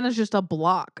 So a man is just a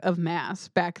block of mass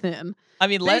back then. I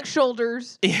mean, big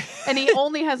shoulders, and he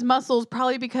only has muscles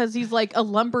probably because he's like a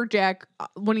lumberjack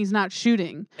when he's not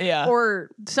shooting. Yeah.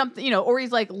 Or something, you know, or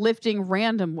he's like lifting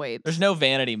random weights. There's no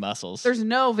vanity muscles. There's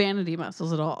no vanity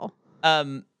muscles at all.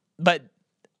 But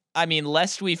I mean,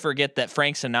 lest we forget that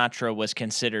Frank Sinatra was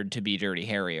considered to be Dirty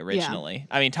Harry originally.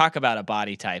 Yeah. I mean, talk about a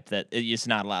body type that is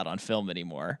not allowed on film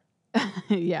anymore.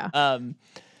 Yeah.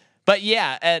 But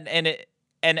yeah,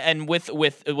 and with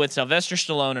Sylvester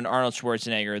Stallone and Arnold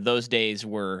Schwarzenegger, those days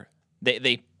were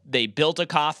they built a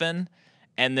coffin,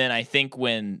 and then I think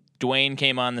when Dwayne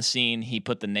came on the scene, he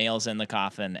put the nails in the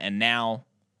coffin, and now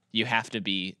you have to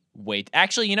be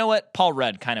Actually, you know what? Paul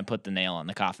Rudd kind of put the nail on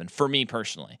the coffin for me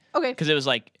personally. Okay, because it was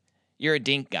like, you're a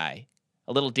dink guy,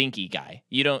 a little dinky guy.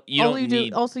 You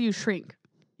shrink.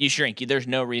 You shrink. There's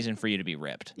no reason for you to be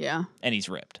ripped. Yeah, and he's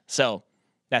ripped. So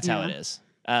that's how it is.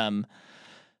 Now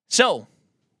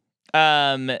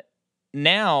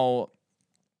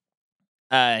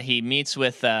he meets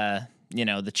with the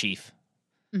chief,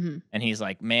 and he's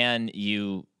like, man,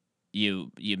 you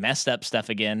messed up stuff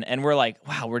again. And we're like,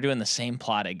 wow, we're doing the same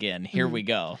plot again. Here we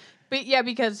go. But yeah,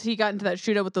 because he got into that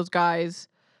shootout with those guys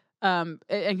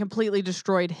and completely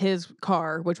destroyed his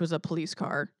car, which was a police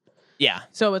car. Yeah.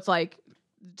 So it's like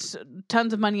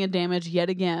tons of money and damage yet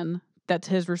again. That's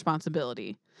his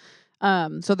responsibility.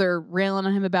 So they're railing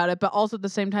on him about it, but also at the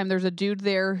same time, there's a dude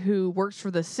there who works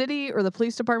for the city or the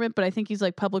police department, but I think he's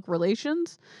like public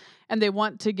relations, and they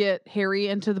want to get Harry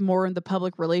into the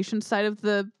public relations side of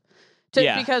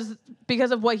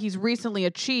because of what he's recently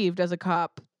achieved as a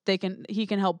cop. He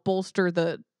can help bolster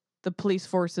the police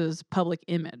force's public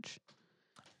image.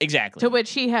 Exactly. To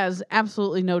which he has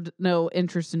absolutely no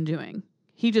interest in doing.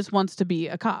 He just wants to be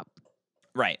a cop.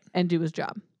 Right. And do his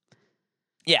job.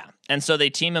 Yeah, and so they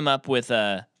team him up with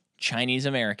a Chinese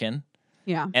American.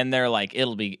 Yeah, and they're like,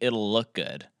 it'll look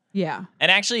good. Yeah, and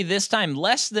actually this time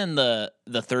less than the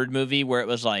third movie where it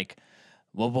was like,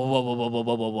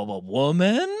 whoa,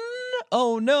 woman.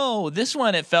 Oh no, this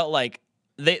one it felt like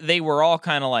they were all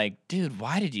kind of like, dude,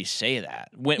 why did you say that?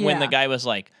 When the guy was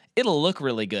like, it'll look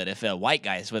really good if a white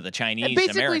guy's with a Chinese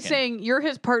Basically American. saying you're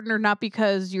his partner not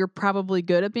because you're probably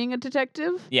good at being a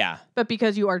detective, Yeah. but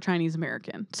because you are Chinese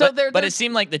American. So but it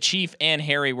seemed like the chief and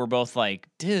Harry were both like,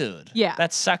 dude, Yeah.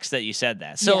 that sucks that you said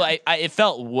that. So Yeah. it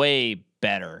felt way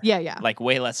better. Yeah. Like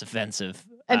way less offensive.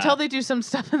 Until they do some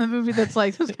stuff in the movie that's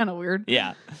like, that's kind of weird.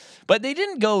 Yeah. But they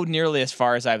didn't go nearly as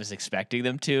far as I was expecting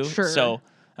them to. Sure. So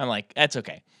I'm like, that's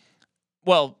okay.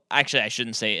 Well, actually, I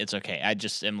shouldn't say it's okay. I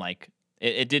just am like,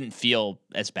 it didn't feel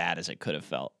as bad as it could have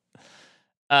felt.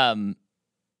 And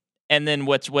then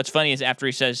what's funny is after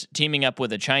he says teaming up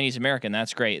with a Chinese American,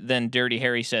 that's great. Then Dirty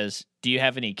Harry says, "Do you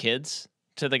have any kids?"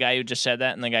 to the guy who just said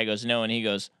that, and the guy goes, "No," and he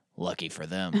goes, "Lucky for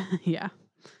them." Yeah.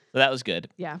 So that was good.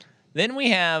 Yeah. Then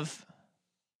we have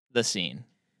the scene.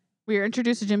 We are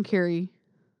introduced to Jim Carrey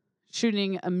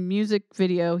shooting a music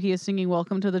video. He is singing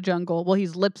 "Welcome to the Jungle." Well,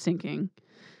 he's lip syncing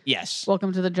Yes.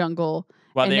 "Welcome to the Jungle."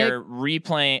 While and they're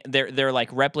replaying, they're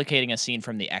like replicating a scene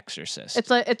from The Exorcist.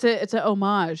 It's a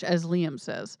homage, as Liam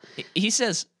says. He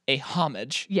says a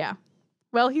homage. Yeah.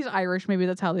 Well, he's Irish. Maybe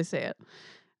that's how they say it.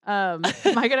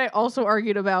 Mike and I also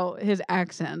argued about his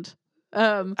accent.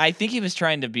 I think he was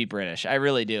trying to be British. I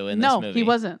really do in this movie. No, he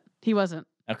wasn't. He wasn't.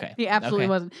 Okay. He absolutely Okay.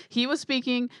 wasn't. He was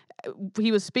speaking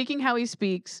how he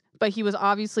speaks, but he was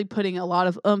obviously putting a lot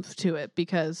of oomph to it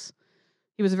because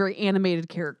he was a very animated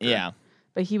character. Yeah.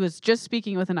 But he was just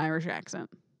speaking with an Irish accent.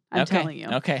 I'm telling you.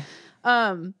 Okay.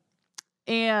 And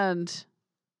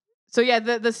so yeah,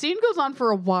 the scene goes on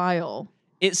for a while.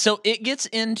 It gets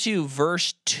into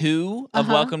verse 2 of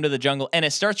Welcome to the Jungle, and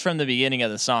it starts from the beginning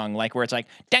of the song, like where it's like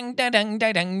dang da dang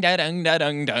da dang da dang da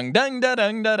dang dang dang da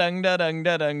dang da dang da dang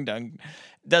da dang dang.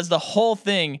 Does the whole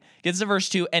thing, gets to verse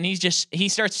 2, and he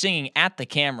starts singing at the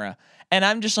camera, and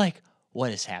I'm just like,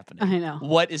 what is happening? I know.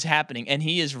 What is happening? And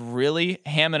he is really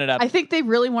hamming it up. I think they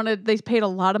paid a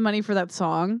lot of money for that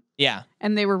song, Yeah.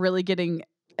 and they were really getting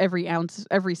every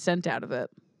cent out of it.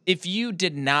 If you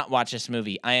did not watch this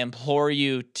movie, I implore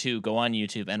you to go on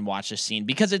YouTube and watch this scene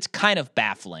because it's kind of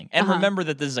baffling. And remember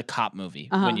that this is a cop movie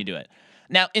when you do it.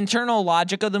 Now, internal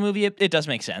logic of the movie, it does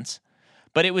make sense.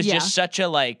 But it was just such a,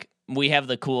 like, we have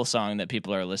the cool song that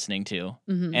people are listening to.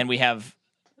 And we have,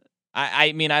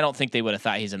 I mean, I don't think they would have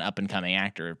thought he's an up-and-coming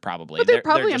actor, probably. But they're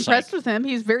probably just impressed like, with him.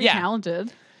 He's very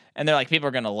talented. And they're like, people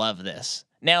are going to love this.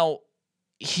 Now,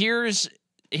 here's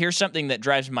something that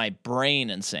drives my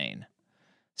brain insane.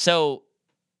 So,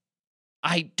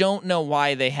 I don't know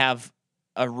why they have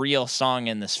a real song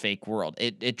in this fake world.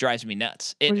 It drives me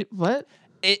nuts. What?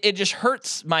 It just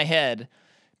hurts my head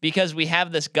because we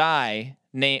have this guy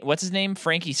named, what's his name?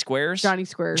 Frankie Squares? Johnny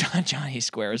Squares. Johnny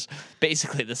Squares.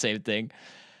 Basically the same thing.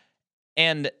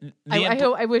 And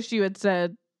I wish you had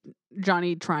said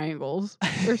Johnny Triangles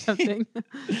or something.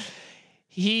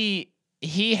 he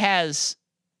has,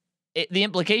 the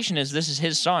implication is this is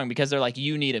his song because they're like,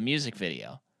 you need a music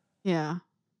video. Yeah.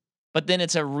 But then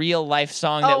it's a real life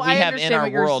song that we have in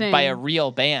our world by a real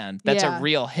band. That's a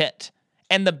real hit.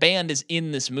 And the band is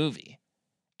in this movie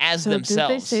as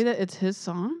themselves. Did they say that it's his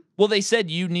song? Well, they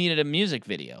said you needed a music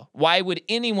video. Why would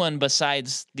anyone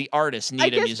besides the artist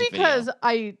need a music video?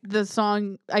 I guess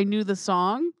because I knew the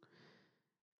song.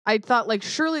 I thought like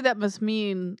surely that must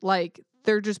mean like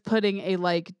they're just putting a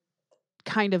like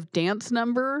kind of dance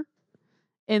number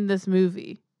in this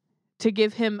movie to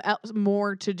give him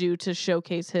more to do to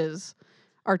showcase his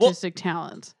artistic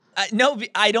talents. No,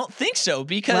 I don't think so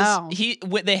because Wow.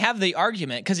 they have the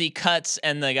argument because he cuts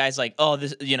and the guy's like, oh,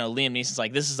 this, Liam Neeson's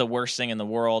like, this is the worst thing in the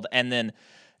world. And then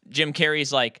Jim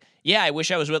Carrey's like, yeah, I wish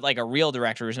I was with like a real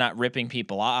director who's not ripping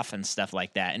people off and stuff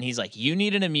like that. And he's like, you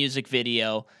needed a music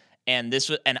video. And this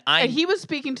was, and he was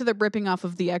speaking to the ripping off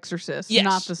of The Exorcist,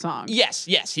 not the song. Yes,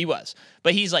 he was.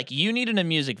 But he's like, you needed a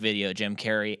music video, Jim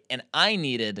Carrey, and I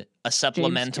needed a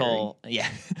supplemental. Yeah,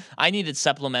 I needed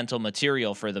supplemental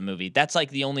material for the movie. That's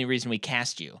like the only reason we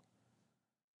cast you.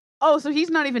 Oh, so he's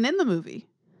not even in the movie.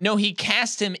 No, he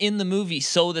cast him in the movie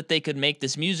so that they could make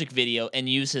this music video and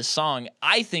use his song,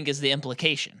 I think is the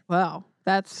implication. Wow,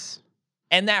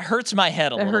 and that hurts my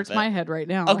head a little bit. That hurts my head right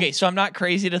now. Okay, so I'm not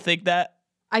crazy to think that.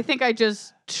 I think I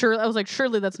was like,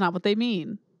 surely that's not what they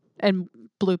mean, and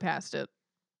blew past it.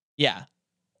 Yeah.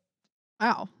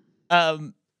 Wow.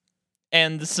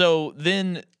 And so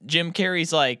then Jim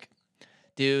Carrey's like,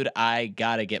 dude, I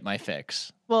gotta get my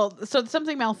fix. Well, so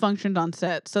something malfunctioned on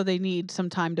set, so they need some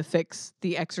time to fix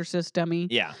the Exorcist dummy.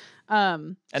 Yeah.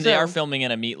 And they are filming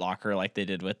in a meat locker like they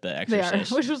did with the Exorcist.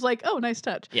 They are, which was like, oh, nice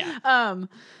touch. Yeah.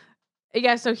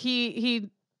 Yeah, so he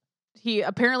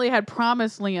apparently had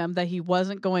promised Liam that he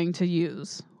wasn't going to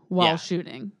use while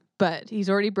shooting. but he's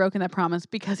already broken that promise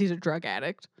because he's a drug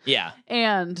addict. Yeah.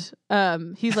 And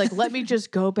he's like, let me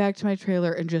just go back to my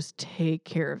trailer and just take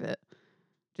care of it.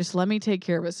 Just let me take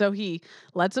care of it. So he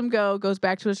lets him go, goes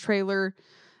back to his trailer,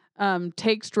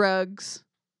 takes drugs,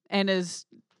 and is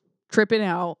tripping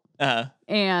out.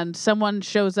 And someone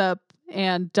shows up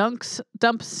and dumps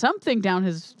something down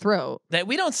his throat that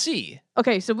we don't see.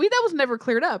 Okay, so that was never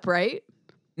cleared up, right?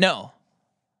 No.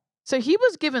 So he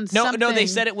was given something. No, they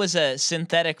said it was a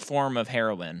synthetic form of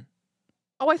heroin.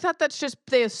 Oh, I thought that's just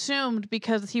they assumed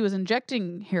because he was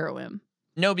injecting heroin.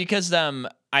 No, because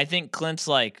I think Clint's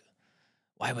like,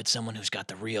 why would someone who's got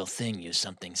the real thing use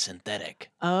something synthetic?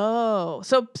 Oh,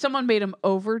 so someone made him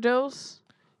overdose?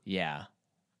 Yeah.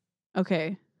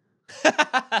 Okay.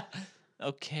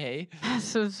 Okay.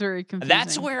 So it's very confusing.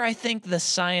 That's where I think the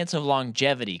science of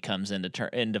longevity comes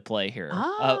into play here.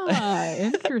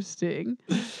 Interesting.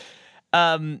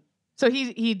 So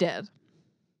he dead.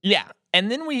 Yeah.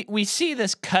 And then we see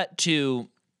this cut to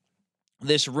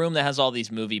this room that has all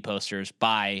these movie posters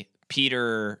by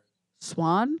Peter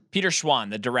Swan,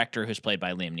 the director who's played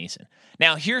by Liam Neeson.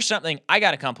 Now, here's something I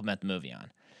got to compliment the movie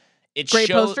on. Great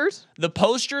posters? The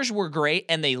posters were great,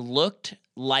 and they looked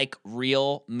like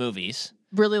real movies.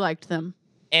 Really liked them.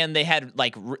 And they had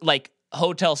like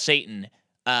Hotel Satan,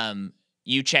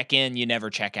 you check in, you never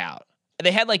check out.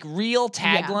 They had like real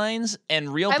taglines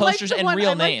and real posters and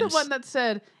real names. I liked the one that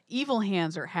said "Evil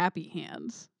hands are happy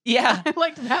hands." Yeah, I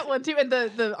liked that one too, and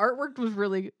the artwork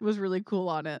was really cool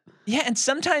on it. Yeah, and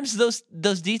sometimes those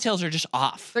details are just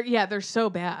off. They're so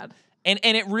bad. And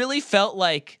it really felt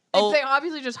like they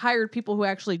obviously just hired people who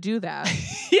actually do that.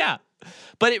 Yeah,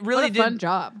 but it really what a fun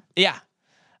job. Yeah,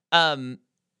 what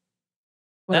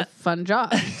a fun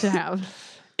job to have.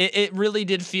 It really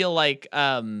did feel like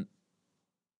I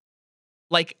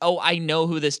know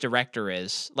who this director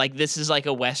is. Like, this is like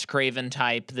a Wes Craven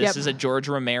type. This is a George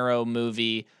Romero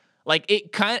movie. Like,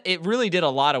 it really did a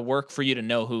lot of work for you to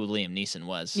know who Liam Neeson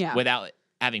was without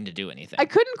having to do anything. I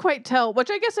couldn't quite tell,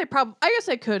 which I guess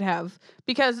I could have,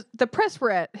 because the press were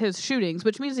at his shootings,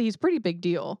 which means that he's a pretty big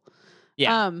deal.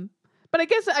 Yeah. But I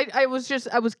guess I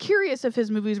was curious if his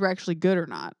movies were actually good or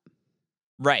not.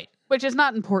 Right. Which is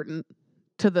not important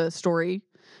to the story.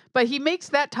 But he makes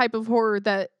that type of horror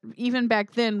that even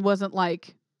back then wasn't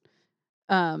like,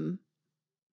 I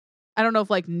don't know if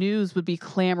like news would be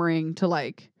clamoring to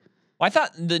like. Well, I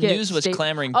thought the news was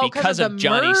clamoring because of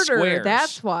Johnny murder. Squares.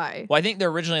 That's why. Well, I think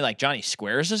they're originally like, Johnny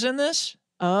Squares is in this.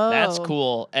 Oh, that's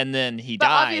cool. And then he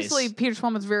dies. Obviously, Peter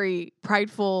Swan was very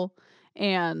prideful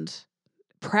and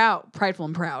proud.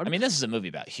 I mean, this is a movie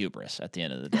about hubris at the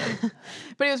end of the day.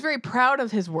 But he was very proud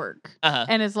of his work,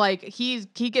 and is like he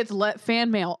gets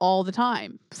fan mail all the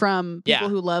time from people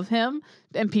who love him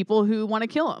and people who want to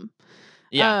kill him.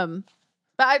 Yeah.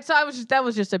 But that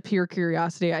was just a pure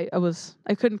curiosity. I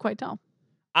couldn't quite tell.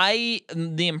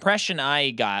 The impression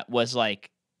I got was like,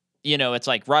 it's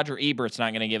like Roger Ebert's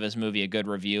not going to give his movie a good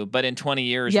review, but in 20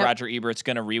 years, Roger Ebert's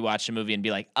going to rewatch the movie and be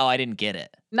like, oh, I didn't get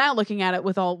it. Now looking at it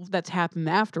with all that's happened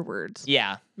afterwards,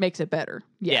 makes it better.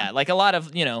 Yeah, like a lot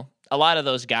of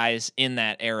those guys in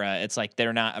that era, it's like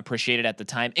they're not appreciated at the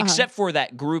time, except for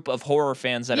that group of horror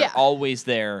fans that are always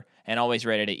there and always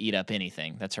ready to eat up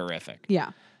anything. That's horrific. Yeah.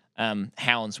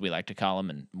 Hounds, we like to call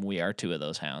them, and we are two of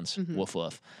those hounds. Mm-hmm. Woof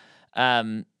woof.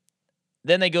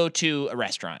 Then they go to a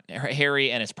restaurant,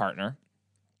 Harry and his partner.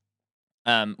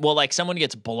 Like someone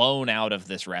gets blown out of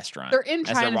this restaurant. They're in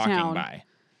Chinatown. As they're walking by.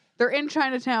 They're in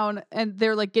Chinatown and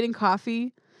they're like getting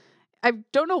coffee. I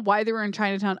don't know why they were in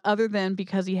Chinatown other than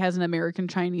because he has an American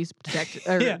Chinese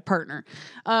partner.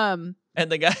 And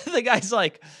the guy's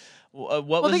like, what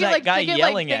was that guy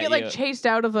yelling at you? They get chased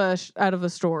out of a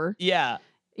store. Yeah.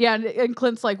 Yeah, and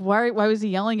Clint's like, why was he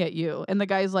yelling at you? And the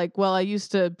guy's like, well, I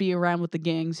used to be around with the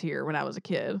gangs here when I was a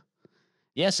kid.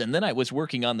 Yes, and then I was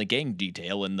working on the gang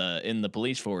detail in the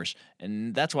police force,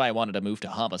 and that's why I wanted to move to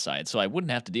homicide, so I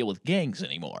wouldn't have to deal with gangs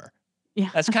anymore. Yeah.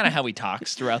 That's kind of how he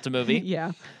talks throughout the movie.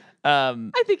 Yeah.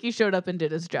 I think he showed up and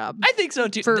did his job. I think so,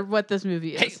 too. For what this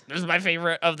movie is. Hey, this is my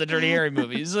favorite of the Dirty Harry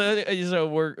movies, so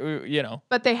we're.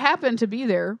 But they happen to be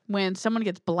there when someone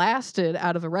gets blasted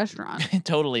out of a restaurant.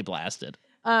 Totally blasted.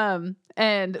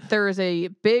 And there is a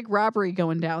big robbery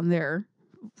going down there.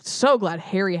 So glad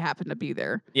Harry happened to be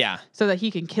there. Yeah. So that he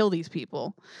can kill these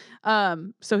people.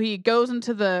 So he goes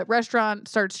into the restaurant,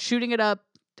 starts shooting it up.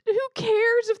 Who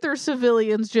cares if there's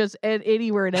civilians just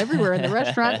anywhere and everywhere in the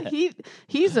restaurant?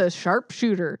 He's a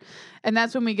sharpshooter. And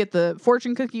that's when we get the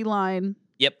fortune cookie line.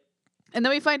 Yep. And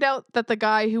then we find out that the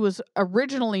guy who was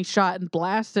originally shot and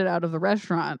blasted out of the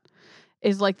restaurant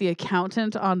is like the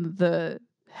accountant on the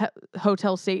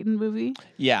Hotel Satan movie.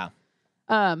 Yeah.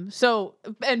 So,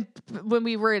 and when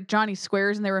we were at Johnny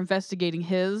Squares and they were investigating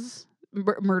his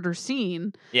murder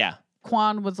scene, Yeah.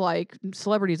 Quan was like,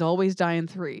 celebrities always die in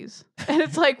threes. And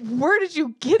it's like, where did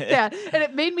you get that? And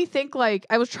it made me think, like,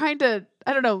 I was trying to,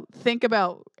 I don't know, think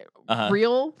about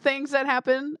real things that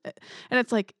happen. And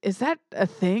it's like, is that a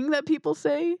thing that people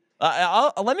say?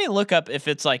 Let me look up if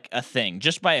it's like a thing,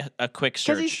 just by a quick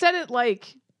search. Because he said it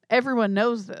like everyone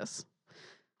knows this.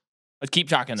 Let's keep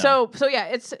talking though. So yeah,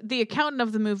 it's the accountant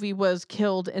of the movie was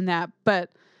killed in that,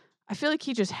 but I feel like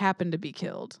he just happened to be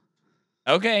killed.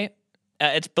 Okay.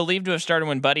 It's believed to have started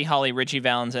when Buddy Holly, Richie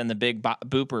Valens, and the Big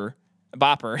Bopper,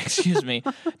 excuse me,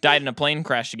 died in a plane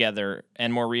crash together.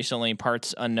 And more recently,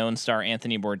 Parts Unknown star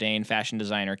Anthony Bourdain, fashion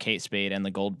designer Kate Spade, and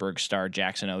the Goldberg star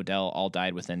Jackson Odell all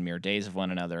died within mere days of one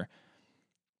another.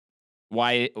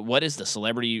 What is the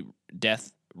celebrity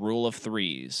death rule of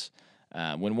threes?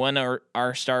 When one of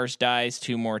our stars dies,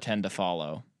 two more tend to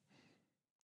follow.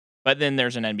 But then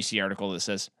there's an NBC article that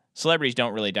says celebrities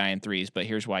don't really die in threes, but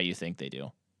here's why you think they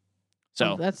do.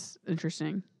 So that's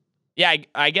interesting. Yeah,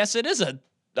 I guess it is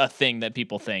a thing that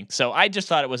people think. So I just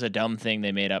thought it was a dumb thing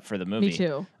they made up for the movie. Me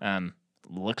too.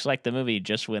 Looks like the movie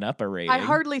just went up a rating. I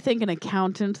hardly think an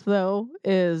accountant though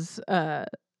is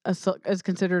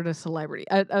considered a celebrity,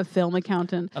 a film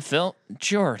accountant. A film,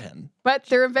 Jordan. But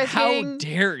they're investigating. How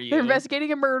dare you? They're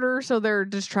investigating a murder, so they're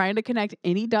just trying to connect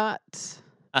any dots.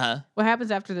 What happens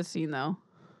after the scene though?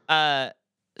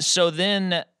 So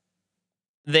then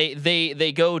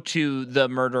they go to the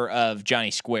murder of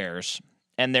Johnny Squares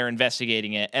and they're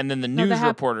investigating it, and then the news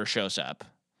reporter shows up.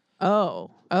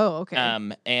 Oh, okay.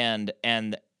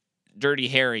 And Dirty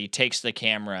Harry takes the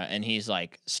camera and he's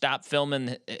like, "Stop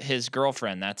filming his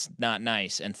girlfriend. That's not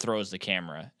nice," and throws the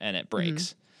camera and it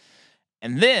breaks.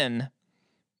 And then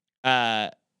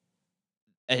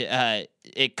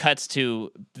it cuts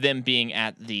to them being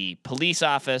at the police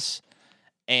office.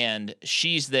 And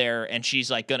she's there, and she's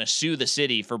like going to sue the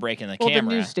city for breaking the camera. The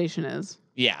news station is.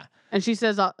 Yeah. And she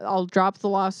says, I'll drop the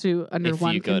lawsuit under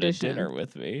one condition. If you go to dinner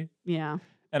with me. Yeah.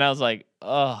 And I was like,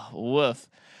 oh, woof.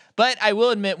 But I will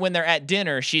admit, when they're at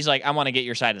dinner, she's like, I want to get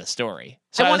your side of the story.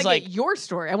 So I want to get your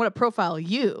story. I want to profile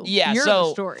you. Yeah. You're so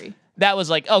the story. That was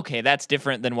like, okay, that's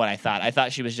different than what I thought. I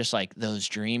thought she was just like, those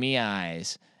dreamy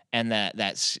eyes. And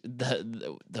that's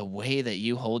the way that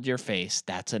you hold your face.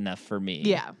 That's enough for me.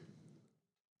 Yeah.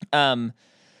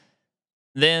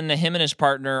 Then him and his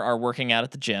partner are working out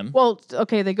at the gym. Well,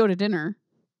 okay, they go to dinner.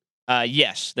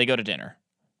 Yes, they go to dinner.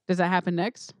 Does that happen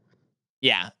next?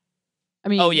 Yeah. I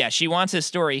mean, oh yeah, she wants his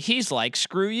story. He's like,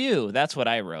 screw you. That's what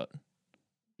I wrote.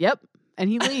 Yep. And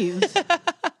he leaves.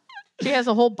 She has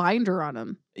a whole binder on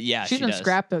him. Yeah, she's been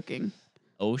scrapbooking.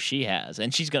 Oh, she has.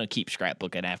 And she's going to keep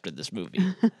scrapbooking after this movie.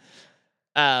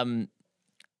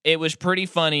 It was pretty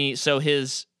funny. So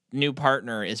his new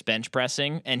partner is bench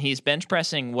pressing, and he's bench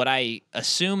pressing what I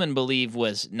assume and believe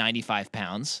was 95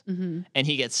 pounds. Mm-hmm. And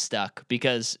he gets stuck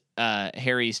because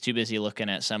Harry's too busy looking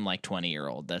at some like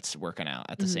 20-year-old that's working out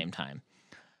at the same time.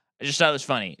 I just thought it was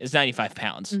funny. It's 95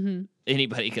 pounds. Mm-hmm.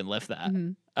 Anybody can lift that.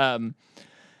 Mm-hmm.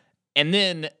 And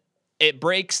then it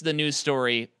breaks the news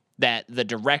story that the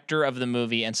director of the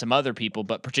movie and some other people,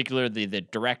 but particularly the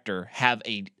director, have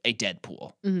a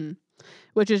Deadpool. Mm-hmm.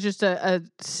 Which is just a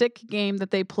sick game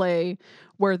that they play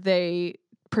where they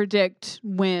predict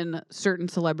when certain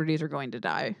celebrities are going to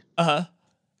die.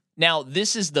 Now,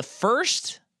 this is the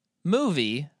first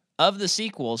movie of the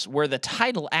sequels where the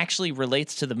title actually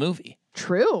relates to the movie.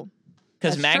 True.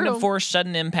 Because Magnum Force,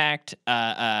 Sudden Impact,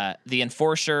 The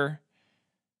Enforcer,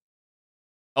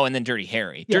 and then Dirty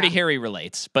Harry. Yeah. Dirty Harry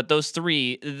relates, but those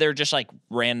three, they're just like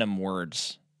random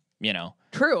words, you know.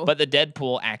 True. But the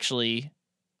Deadpool actually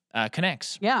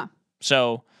connects. Yeah.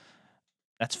 So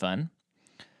that's fun.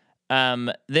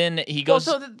 Then he goes.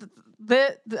 Well, so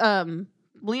the Liam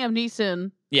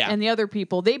Neeson and the other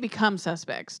people, they become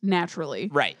suspects naturally.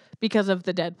 Right. Because of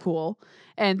the Deadpool.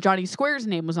 And Johnny Square's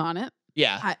name was on it.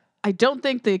 Yeah. I don't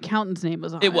think the accountant's name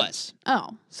was on it. It was. Oh.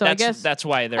 So I guess that's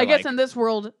why they're I guess in this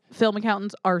world, film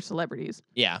accountants are celebrities.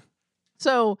 Yeah.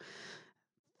 So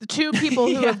the two people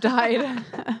who have died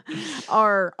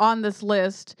are on this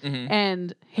list,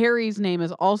 and Harry's name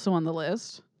is also on the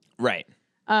list. Right.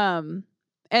 And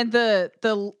the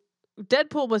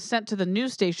Deadpool was sent to the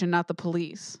news station, not the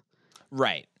police.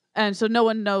 Right. And so no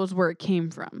one knows where it came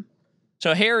from.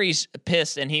 So Harry's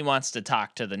pissed, and he wants to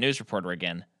talk to the news reporter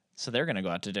again. So they're going to go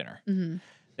out to dinner. Mm-hmm.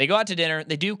 They go out to dinner.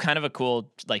 They do kind of a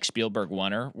cool like Spielberg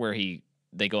oneer where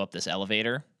they go up this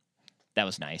elevator. That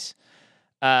was nice.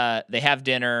 They have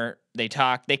dinner. They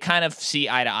talk. They kind of see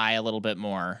eye to eye a little bit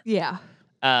more. Yeah.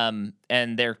 And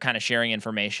they're kind of sharing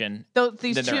information.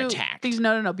 These Then they're two, attacked.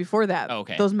 no. Before that,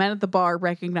 Okay. those men at the bar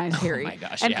recognize Harry. Oh my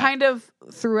gosh! And yeah. kind of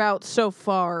throughout so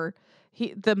far,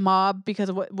 the mob, because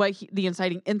of the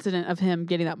inciting incident of him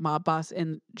getting that mob boss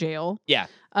in jail. Yeah.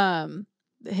 The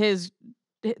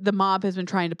mob has been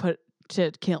trying to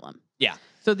kill him. Yeah.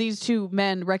 So these two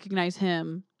men recognize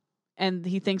him, and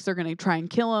he thinks they're going to try and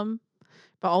kill him,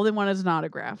 but all they want is an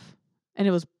autograph. And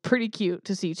it was pretty cute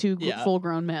to see two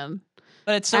full-grown men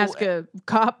But it's so, ask a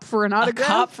cop for an autograph.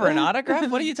 A cop for an autograph?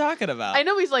 What are you talking about? I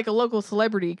know he's like a local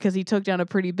celebrity because he took down a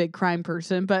pretty big crime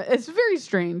person, but it's very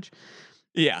strange.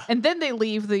 Yeah. And then they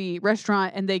leave the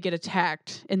restaurant and they get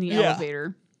attacked in the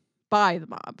elevator by the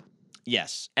mob.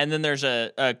 Yes. And then there's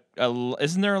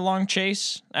isn't there a long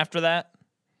chase after that?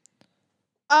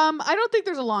 I don't think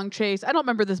there's a long chase. I don't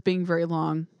remember this being very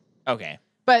long. Okay.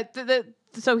 But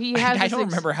so he has. I don't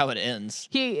remember how it ends.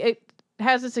 It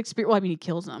has this experience. Well, I mean, he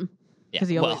kills them because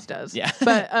he always does. Yeah.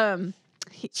 But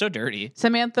so dirty.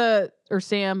 Samantha or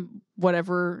Sam,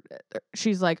 whatever,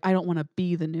 she's like, I don't want to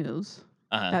be the news.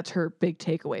 Uh-huh. That's her big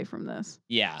takeaway from this.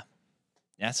 Yeah.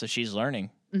 Yeah. So she's learning.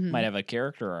 Mhm. Might have a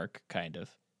character arc, kind of.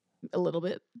 A little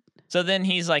bit. So then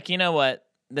he's like, you know what?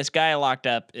 This guy locked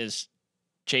up is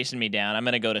chasing me down. I'm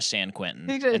going to go to San Quentin.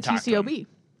 He's a and talk to him. TCOB.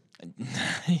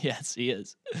 Yes, he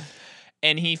is.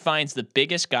 And he finds the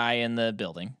biggest guy in the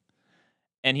building.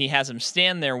 And he has him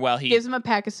stand there while he Gives him a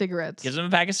pack of cigarettes.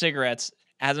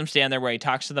 Has him stand there where he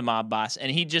talks to the mob boss.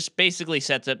 And he just basically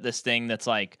sets up this thing that's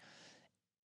like,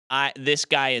 this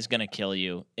guy is going to kill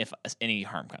you if any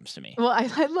harm comes to me. Well,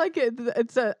 I like it.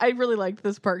 I really liked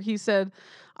this part. He said,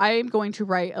 I am going to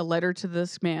write a letter to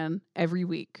this man every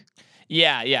week.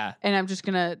 Yeah, yeah. And I'm just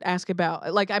going to ask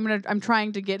about, like, I'm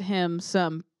trying to get him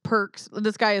some perks.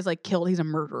 This guy is like killed. He's a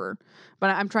murderer, but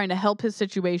I'm trying to help his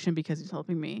situation because he's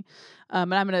helping me.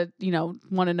 And I'm going to,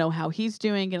 want to know how he's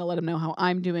doing and let him know how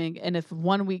I'm doing. And if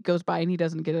 1 week goes by and he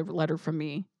doesn't get a letter from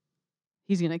me,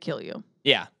 he's going to kill you.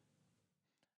 Yeah.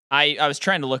 I was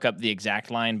trying to look up the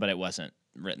exact line, but it wasn't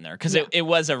written there because it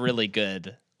was a really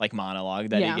good like monologue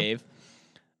that he gave.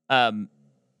 And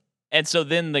so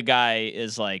then the guy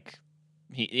is like,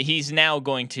 he's now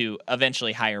going to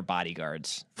eventually hire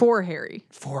bodyguards for Harry,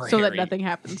 so that nothing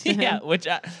happens to him. Yeah, which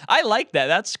I like that.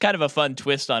 That's kind of a fun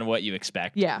twist on what you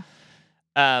expect. Yeah.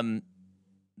 Then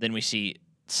we see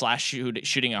Slash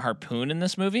shooting a harpoon in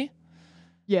this movie.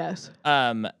 Yes.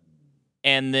 And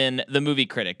then the movie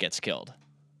critic gets killed.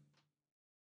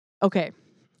 Okay.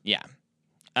 Yeah.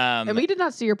 And we did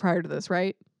not see her prior to this,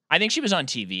 right? I think she was on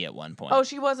TV at one point. Oh,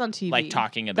 she was on TV. Like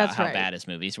talking about That's how right. bad his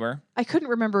movies were. I couldn't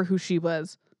remember who she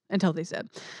was until they said.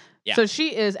 Yeah. So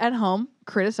she is at home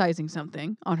criticizing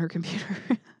something on her computer,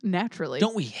 naturally.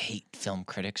 Don't we hate film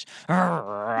critics? They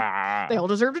all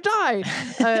deserve to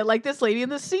die. Like this lady in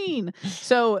the scene.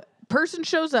 So person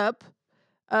shows up.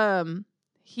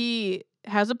 He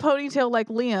has a ponytail like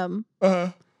Liam.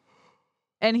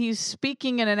 And he's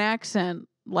speaking in an accent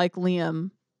like Liam.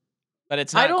 But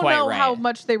it's not I don't quite know right. how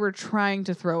much they were trying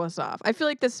to throw us off. I feel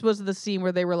like this was the scene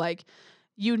where they were like,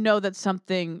 that's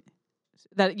something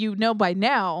that by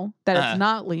now that it's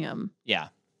not Liam. Yeah.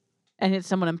 And it's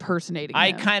someone impersonating him.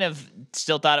 I kind of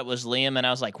still thought it was Liam, and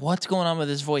I was like, what's going on with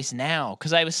his voice now?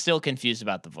 Because I was still confused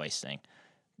about the voice thing.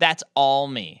 That's all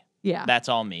me. Yeah. That's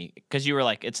all me. Because you were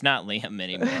like, it's not Liam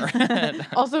anymore.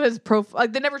 Also, his profile,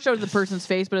 they never showed the person's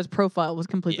face, but his profile was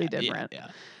completely different. Yeah.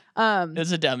 It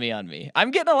was a dummy on me.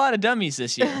 I'm getting a lot of dummies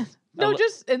this year. No,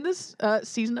 just in this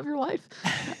season of your life.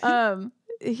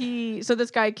 So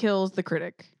this guy kills the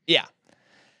critic. Yeah.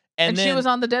 And then, she was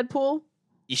on the Deadpool?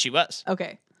 Yeah, she was.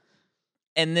 Okay.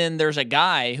 And then there's a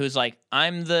guy who's like,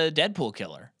 I'm the Deadpool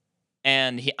killer.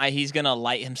 And he's going to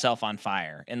light himself on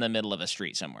fire in the middle of a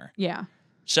street somewhere. Yeah.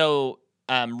 So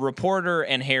reporter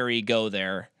and Harry go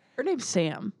there. Her name's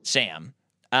Sam.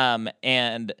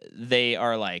 And they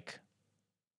are like,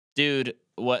 dude,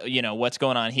 what's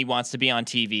going on? He wants to be on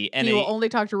TV. And he will only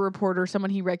talk to a reporter, someone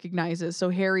he recognizes. So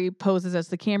Harry poses as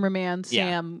the cameraman.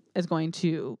 Sam is going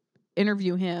to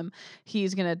interview him.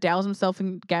 He's going to douse himself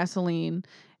in gasoline.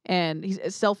 And he's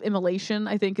self-immolation,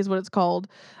 I think is what it's called,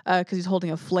 because he's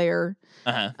holding a flare.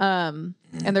 And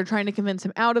they're trying to convince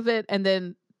him out of it. And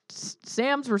then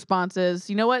Sam's response is,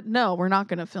 you know what? No, we're not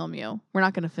going to film you. We're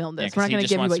not going to film this. We're not going to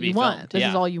give you what you want. This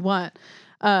is all you want.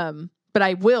 But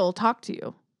I will talk to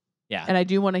you. Yeah. And I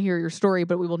do want to hear your story,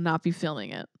 but we will not be filming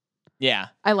it. Yeah.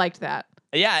 I liked that.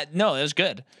 Yeah. No, it was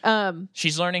good.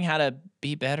 She's learning how to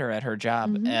be better at her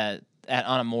job on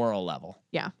a moral level.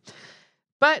 Yeah.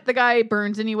 But the guy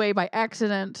burns anyway by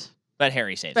accident. But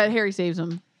Harry saves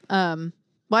him. Well,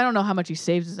 I don't know how much he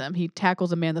saves him. He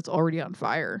tackles a man that's already on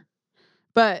fire.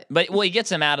 But well, he gets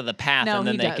them out of the path, No, and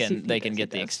then he does. He they can does, get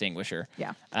he the does. extinguisher.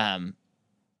 Yeah.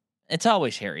 It's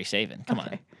always Harry saving. Come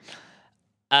Okay.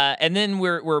 on. And then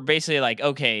we're basically like,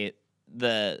 okay,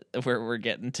 we're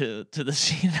getting to the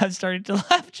scene. I'm starting to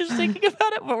laugh just thinking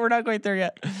about it, but we're not quite there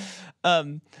yet.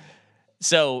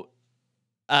 So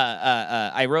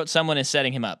I wrote someone is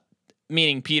setting him up,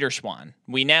 meaning Peter Swan.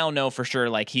 We now know for sure,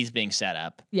 like, he's being set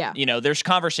up. Yeah. You know, there's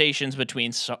conversations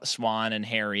between Swan and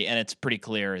Harry, and it's pretty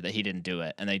clear that he didn't do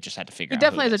it, and they just had to figure He out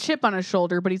definitely who has it a is. chip on his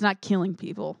shoulder, but he's not killing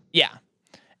people. Yeah.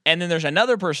 And then there's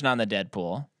another person on the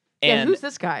Deadpool. Yeah, And who's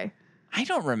this guy? I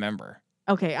don't remember.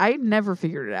 Okay, I never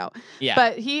figured it out. Yeah.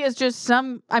 But he is just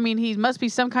he must be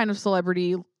some kind of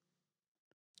celebrity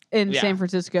in Yeah. San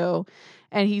Francisco,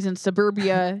 and he's in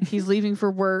suburbia. He's leaving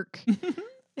for work.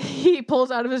 He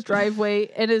pulls out of his driveway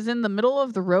and is in the middle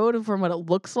of the road from what it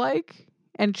looks like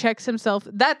and checks himself.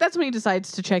 That's when he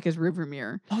decides to check his rearview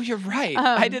mirror. Oh, you're right.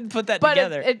 I didn't put that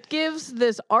together. It gives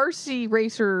this RC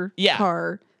racer Yeah.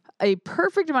 car a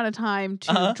perfect amount of time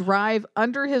to drive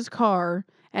under his car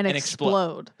and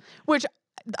explode. Which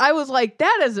I was like,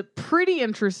 that is pretty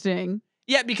interesting.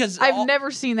 Yeah, because I've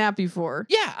never seen that before.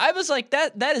 Yeah, I was like,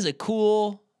 that is a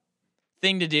cool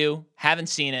thing to do. Haven't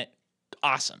seen it.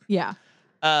 Awesome. Yeah.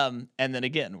 And then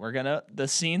again, the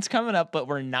scene's coming up, but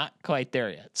we're not quite there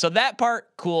yet. So that part,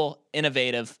 cool,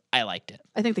 innovative. I liked it.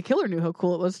 I think the killer knew how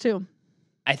cool it was too.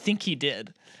 I think he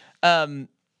did. And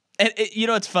you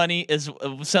know what's funny is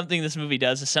something this movie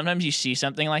does is sometimes you see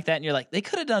something like that and you're like, they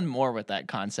could have done more with that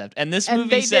concept. And this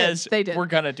movie says they did. We're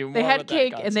gonna do more. They had with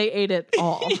cake that and they ate it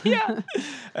all. Yeah.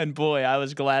 And boy, I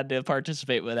was glad to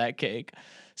participate with that cake.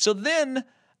 So then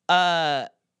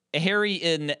Harry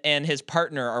and his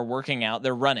partner are working out.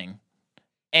 They're running.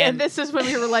 And this is when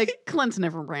we were like, Clint's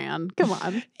never ran. Come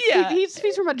on. Yeah. He's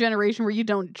from a generation where you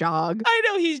don't jog. I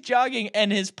know, he's jogging,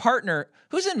 and his partner,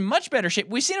 who's in much better shape.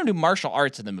 We've seen him do martial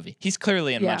arts in the movie. He's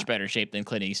clearly in much better shape than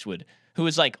Clint Eastwood, who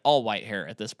is like all white hair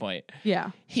at this point.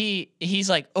 Yeah. He's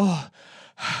like, oh,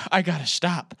 I gotta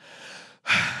stop.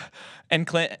 And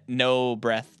Clint, no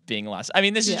breath being lost. I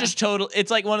mean, this is just total.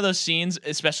 It's like one of those scenes,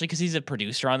 especially because he's a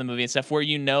producer on the movie and stuff, where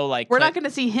like we're not going to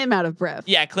see him out of breath.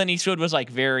 Yeah, Clint Eastwood was like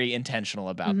very intentional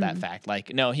about that fact.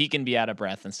 Like, no, he can be out of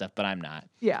breath and stuff, but I'm not.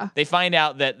 Yeah. They find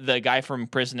out that the guy from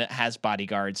prison has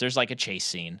bodyguards. There's like a chase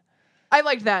scene. I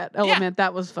liked that element.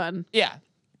 That was fun. Yeah.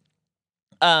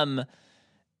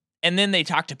 And then they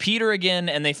talk to Peter again,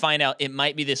 and they find out it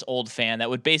might be this old fan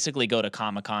that would basically go to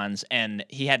Comic-Cons, and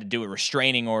he had to do a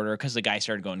restraining order because the guy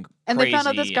started going crazy. And they found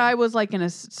out this guy was like in a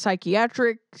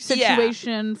psychiatric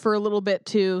situation for a little bit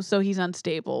too, so he's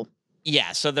unstable.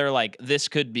 Yeah, so they're like, this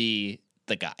could be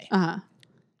the guy. Uh-huh.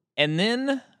 And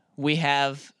then we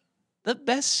have the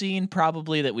best scene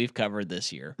probably that we've covered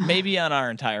this year, maybe on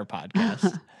our entire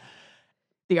podcast.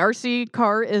 The RC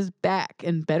car is back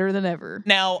and better than ever.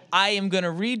 Now, I am going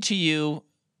to read to you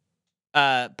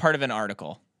part of an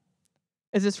article.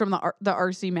 Is this from the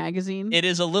RC magazine? It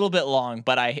is a little bit long,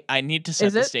 but I need to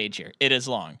set the stage here. It is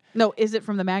long. No, is it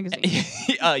from the magazine?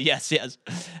 Yes.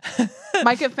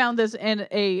 Micah found this in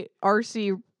a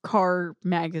RC car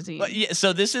magazine. Yeah,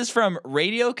 so this is from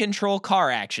Radio Control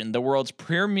Car Action, the world's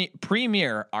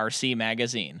premier RC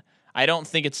magazine. I don't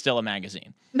think it's still a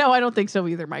magazine. No, I don't think so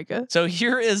either, Micah. So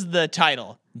here is the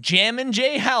title. Jammin'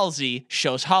 J. Halsey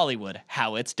shows Hollywood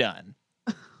how it's done.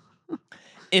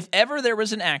 If ever there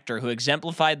was an actor who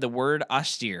exemplified the word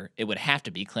austere, it would have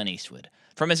to be Clint Eastwood.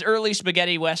 From his early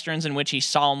spaghetti westerns in which he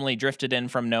solemnly drifted in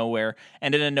from nowhere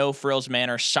and in a no-frills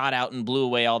manner sought out and blew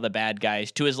away all the bad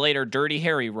guys, to his later Dirty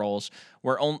Harry roles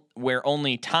where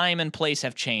only time and place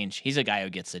have changed, he's a guy who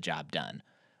gets the job done.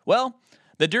 Well,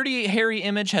 the Dirty Harry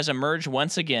image has emerged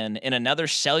once again in another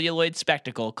celluloid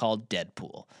spectacle called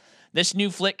Deadpool. This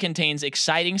new flick contains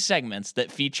exciting segments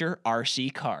that feature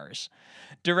RC cars.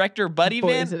 Director Buddy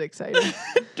Van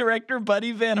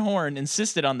Horn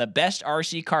insisted on the best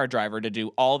RC car driver to do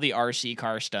all the RC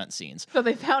car stunt scenes. So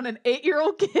they found an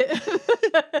 8-year-old kid.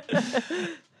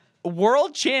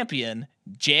 World champion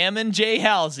Jammin' J.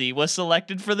 Halsey was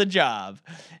selected for the job.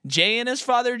 Jay and his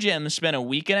father Jim spent a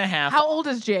week and a half. How old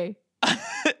is Jay?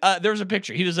 There was a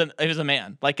picture. He was a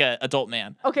man, like an adult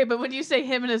man. Okay, but when you say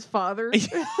him and his father,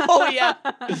 oh yeah.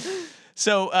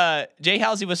 So Jay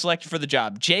Halsey was selected for the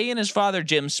job. Jay and his father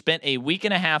Jim spent a week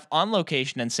and a half on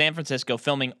location in San Francisco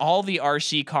filming all the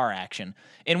RC car action.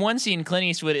 In one scene, Clint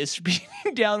Eastwood is speeding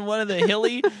down one of the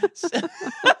hilly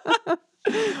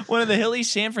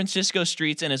San Francisco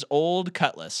streets in his old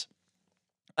Cutlass.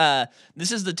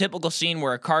 This is the typical scene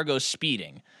where a car goes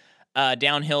speeding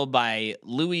downhill by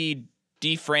Louis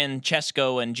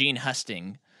DeFrancesco and Gene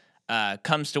Husting.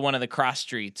 Comes to one of the cross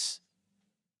streets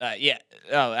Yeah.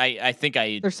 Oh, I think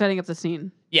I. They're setting up the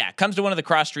scene. Yeah, comes to one of the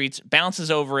cross streets, bounces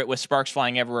over it with sparks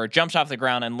flying everywhere, jumps off the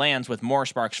ground, and lands with more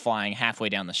sparks flying halfway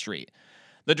down the street.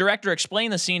 The director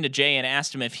explained the scene to Jay and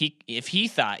asked him if he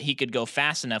thought he could go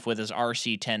fast enough with his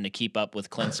RC-10 to keep up with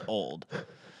Clint's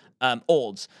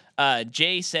olds.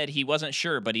 Jay said he wasn't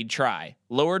sure, but he'd try.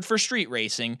 Lowered for street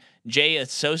racing, Jay's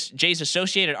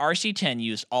associated RC-10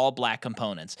 used all black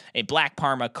components: a black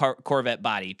Parma Corvette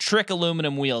body, trick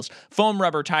aluminum wheels, foam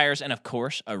rubber tires, and of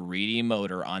course, a Reedy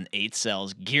motor on 8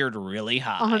 cells geared really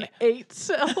high. On 8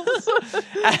 cells?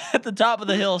 At the top of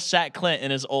the hill sat Clint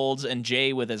in his olds and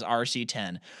Jay with his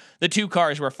RC-10. The 2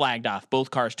 cars were flagged off.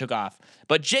 Both cars took off,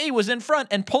 but Jay was in front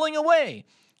and pulling away.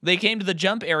 They came to the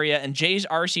jump area, and Jay's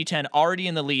RC-10, already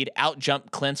in the lead, outjumped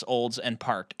Clint's olds and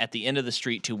parked at the end of the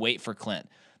street to wait for Clint.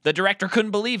 The director couldn't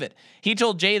believe it. He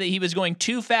told Jay that he was going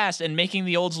too fast and making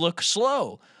the olds look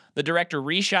slow. The director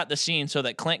reshot the scene so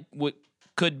that Clint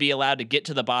could be allowed to get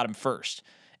to the bottom first.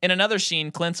 In another scene,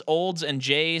 Clint's olds and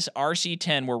Jay's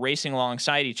RC-10 were racing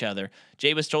alongside each other.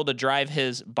 Jay was told to drive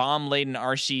his bomb-laden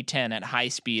RC-10 at high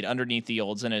speed underneath the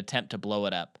olds in an attempt to blow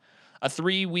it up. A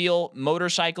 3-wheel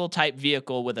motorcycle-type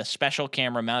vehicle with a special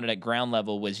camera mounted at ground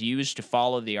level was used to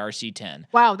follow the RC-10.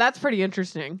 Wow, that's pretty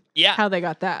interesting. Yeah. How they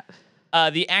got that.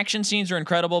 The action scenes are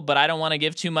incredible, but I don't want to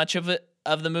give too much of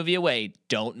the movie away.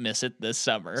 Don't miss it this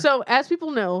summer. So, as people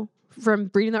know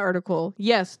from reading the article,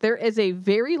 yes, there is a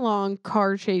very long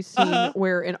car chase scene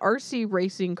where an RC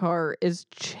racing car is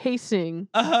chasing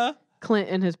Clint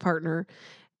and his partner.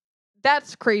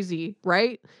 That's crazy,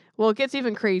 right? Well, it gets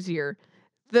even crazier.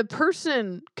 The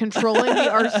person controlling the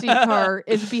RC car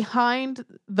is behind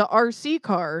the RC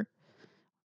car.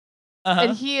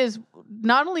 And he is,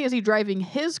 not only is he driving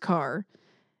his car,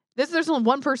 there's only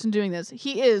one person doing this.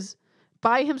 He is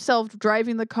by himself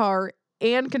driving the car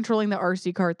and controlling the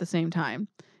RC car at the same time.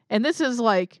 And this is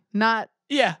like not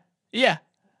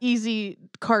easy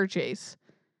car chase.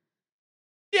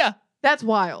 Yeah. That's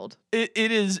wild. It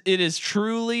is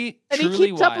truly, and truly he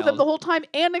keeps wild. up with him the whole time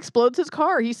and explodes his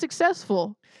car. He's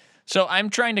successful. So I'm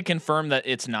trying to confirm that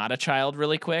it's not a child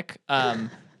really quick.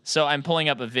 So I'm pulling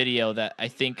up a video that I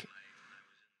think.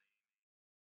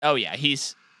 Oh yeah,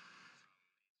 he's.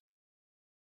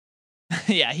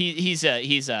 Yeah, he's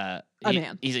a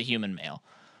man. He's a human male.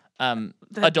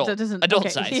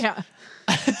 Adult size. Yeah.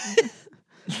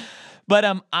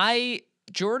 But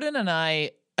Jordan and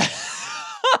I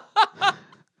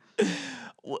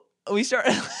we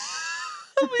started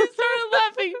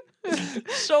laughing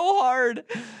so hard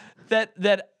that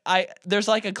there's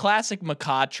like a classic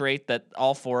macaw trait that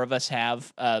all 4 of us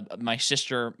have, my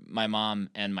sister, my mom,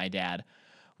 and my dad,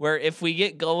 where if we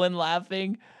get going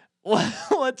laughing,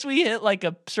 once we hit like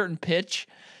a certain pitch,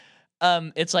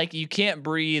 it's like you can't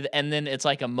breathe, and then it's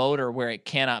like a motor where it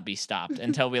cannot be stopped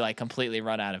until we like completely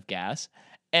run out of gas.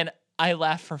 And I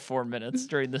laughed for 4 minutes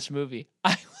during this movie.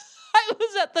 I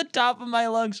was at the top of my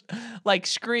lungs, like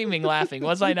screaming, laughing.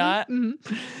 Was I not?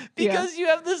 Mm-hmm. Because you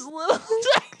have this little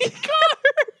tiny car,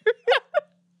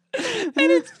 and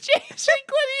it's chasing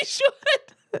Clint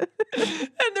Eastwood.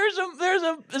 And there's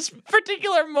this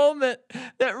particular moment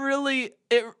that really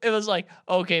it was like,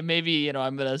 okay, maybe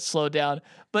I'm gonna slow down,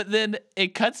 but then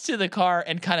it cuts to the car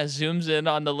and kind of zooms in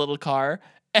on the little car.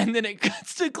 And then it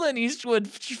cuts to Clint Eastwood's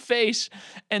face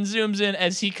and zooms in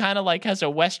as he kind of like has a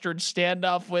Western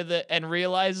standoff with it and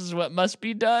realizes what must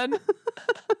be done.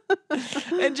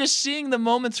 And just seeing the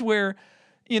moments where,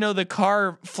 the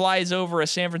car flies over a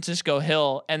San Francisco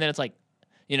hill and then it's like,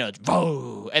 it's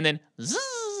whoa, and then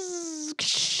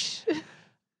zzz,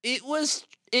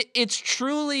 it's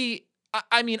truly,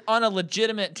 I mean, on a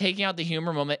legitimate taking out the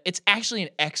humor moment, it's actually an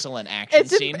excellent action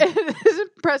scene. It is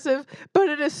impressive, but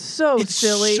it is so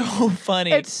silly. It's so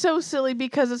funny. It's so silly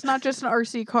because it's not just an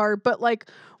RC car, but like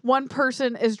one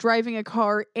person is driving a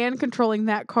car and controlling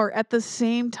that car at the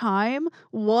same time.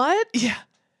 What?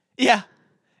 Yeah.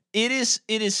 It is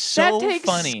so that takes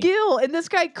funny. Skill, and this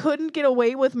guy couldn't get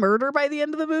away with murder by the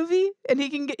end of the movie, and he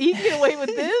can get away with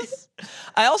this.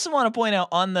 I also want to point out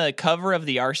on the cover of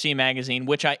the RC magazine,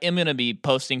 which I am going to be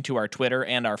posting to our Twitter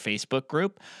and our Facebook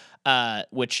group,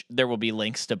 which there will be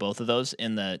links to both of those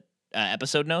in the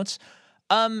episode notes.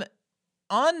 On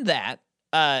that,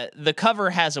 the cover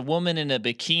has a woman in a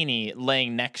bikini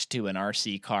laying next to an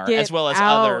RC car, as well as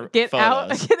other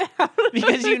photos. Get out.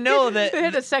 Because that they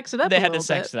had to sex it up. They had to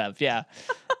sex it up, yeah.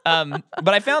 But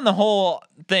I found the whole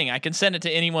thing. I can send it to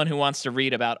anyone who wants to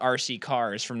read about RC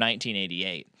cars from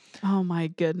 1988. Oh my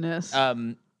goodness.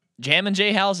 Jammin'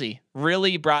 Jay Halsey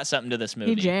really brought something to this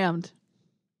movie. He jammed.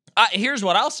 Here's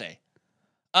what I'll say.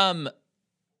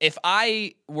 If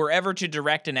I were ever to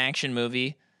direct an action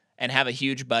movie and have a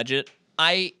huge budget,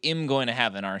 I am going to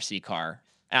have an RC car.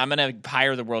 I'm going to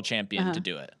hire the world champion to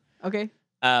do it. Okay.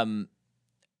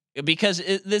 Because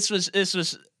this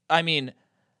was. I mean,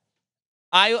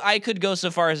 I could go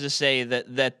so far as to say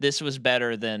that this was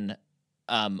better than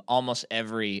almost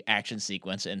every action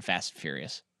sequence in Fast and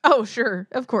Furious. Oh, sure,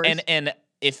 of course. And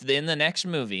if in the next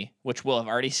movie, which we'll have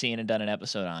already seen and done an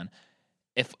episode on,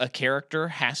 if a character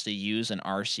has to use an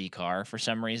RC car for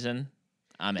some reason,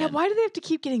 I'm in. Why do they have to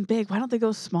keep getting big? Why don't they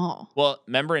go small? Well,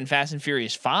 remember in Fast and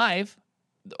Furious 5,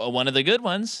 one of the good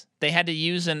ones, they had to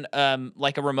use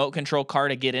like a remote control car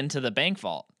to get into the bank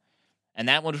vault. And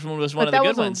that one was one of the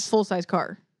good ones. That was a full-size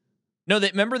car. No,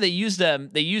 remember they used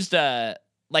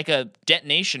like a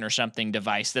detonation or something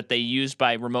device that they used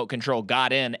by remote control,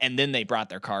 got in, and then they brought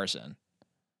their cars in.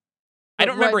 I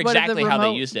don't remember exactly how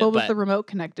they used it. What was the remote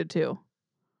connected to?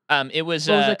 It was.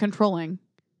 What was it controlling?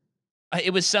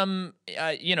 It was some,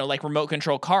 like remote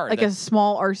control car. Like a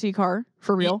small RC car,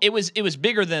 for real? It was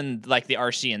bigger than like the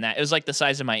RC in that. It was like the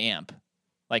size of my amp,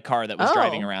 like car that was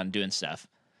driving around doing stuff.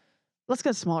 Let's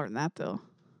get smaller than that, though.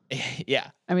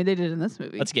 Yeah. I mean, they did it in this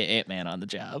movie. Let's get Ant-Man on the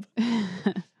job.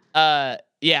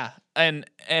 Yeah. And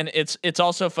it's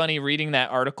also funny reading that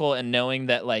article and knowing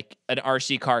that like an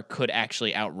RC car could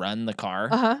actually outrun the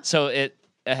car. So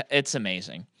it's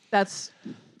amazing. That's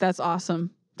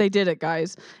awesome. They did it,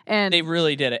 guys. And they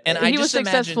really did it. And he was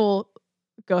successful.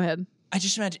 Go ahead. I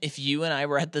just imagine if you and I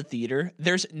were at the theater,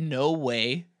 there's no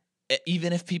way,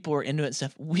 even if people were into it and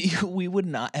stuff, we would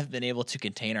not have been able to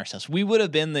contain ourselves. We would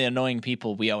have been the annoying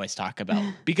people we always talk about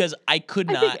because I could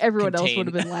not. I think everyone else would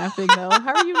have been laughing, though.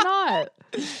 How are you not?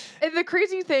 And the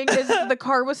crazy thing is the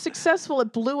car was successful.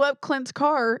 It blew up Clint's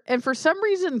car. And for some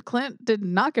reason, Clint did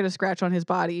not get a scratch on his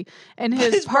body. And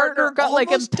his partner got like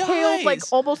impaled like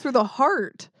almost through the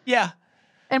heart. Yeah.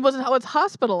 And was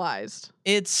hospitalized.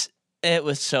 It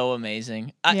was so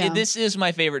amazing. This is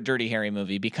my favorite Dirty Harry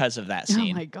movie because of that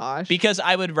scene. Oh my gosh. Because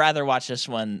I would rather watch this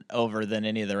one over than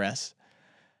any of the rest.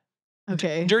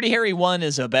 Okay. Dirty Harry 1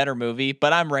 is a better movie,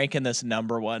 but I'm ranking this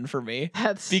number 1 for me.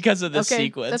 Because of the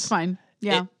sequence. That's fine.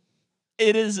 Yeah.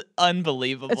 It is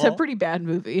unbelievable. It's a pretty bad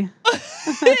movie.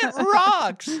 It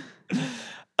rocks.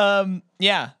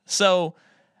 Yeah. So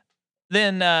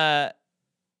then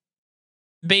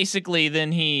basically then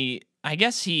they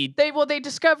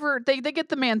discover they get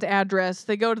the man's address.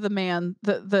 They go to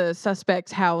the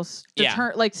suspect's house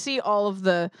to see all of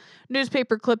the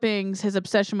newspaper clippings, his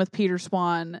obsession with Peter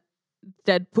Swan,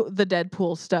 the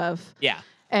Deadpool stuff. Yeah.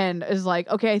 And is like,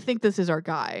 okay, I think this is our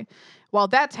guy. While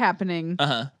that's happening,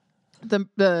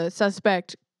 the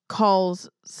suspect calls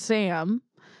Sam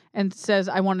and says,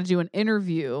 I want to do an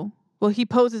interview. Well, he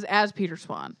poses as Peter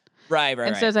Swan. Right.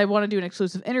 And says, I want to do an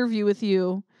exclusive interview with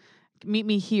you. Meet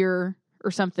me here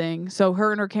or something. So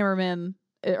her and her cameraman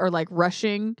are like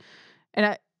rushing.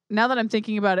 And now that I'm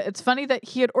thinking about it, it's funny that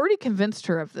he had already convinced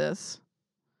her of this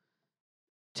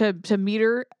to meet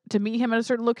him at a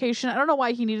certain location. I don't know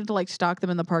why he needed to like stalk them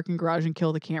in the parking garage and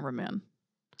kill the cameraman.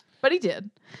 But he did.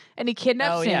 And he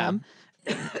kidnapped Sam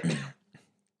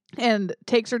and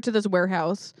takes her to this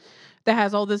warehouse that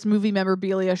has all this movie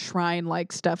memorabilia shrine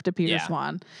like stuff to Peter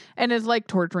Swan and is like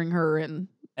torturing her and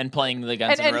playing the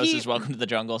Guns N' Roses Welcome to the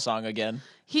Jungle song again.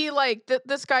 He like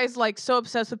this guy's like so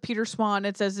obsessed with Peter Swan.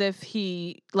 It's as if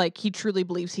he truly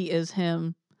believes he is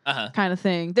him, kind of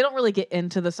thing. They don't really get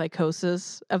into the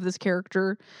psychosis of this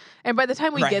character, and by the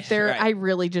time we get there, I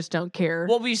really just don't care.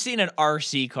 Well, we've seen an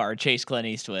RC car chase Clint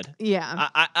Eastwood. Yeah,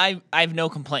 I have no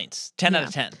complaints. 10 out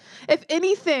of 10. If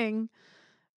anything,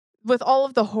 with all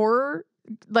of the horror,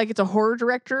 like it's a horror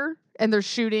director. And they're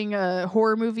shooting a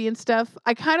horror movie and stuff.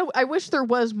 I wish there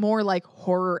was more like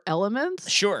horror elements.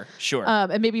 Sure.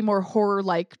 And maybe more horror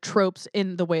like tropes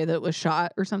in the way that it was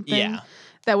shot or something. Yeah.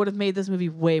 That would have made this movie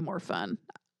way more fun.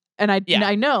 And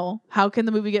I know how can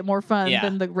the movie get more fun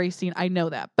than the race scene? I know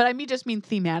that. But I just mean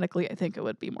thematically, I think it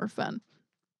would be more fun.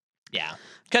 Yeah.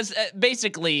 Because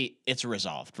basically it's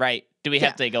resolved, right? Do we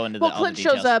have to go into all the Clint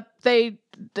details? shows up.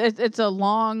 It's a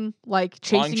long, like,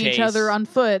 chasing each other on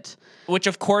foot. Which,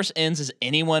 of course, ends as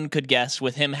anyone could guess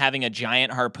with him having a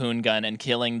giant harpoon gun and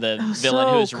killing the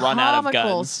villain who's run out of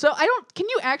guns. So can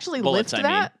you actually lift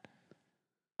that?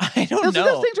 I don't know.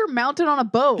 Those things are mounted on a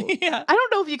bow. Yeah. I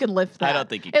don't know if you can lift that. I don't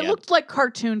think you can. It looked like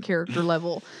cartoon character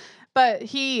level. But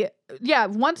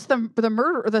once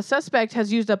the suspect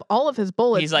has used up all of his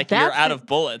bullets. He's like, you're out of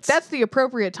bullets. That's the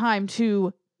appropriate time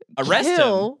to arrest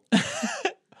him.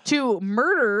 To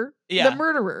murder the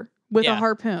murderer with a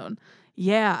harpoon.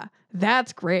 Yeah,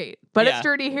 that's great. But it's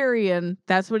Dirty Harry, and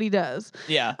that's what he does.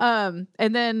 Yeah.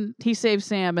 And then he saves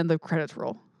Sam, and the credits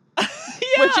roll.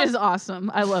 which is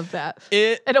awesome. I love that.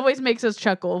 It always makes us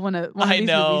chuckle when one of these movies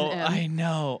ends. I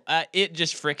know. It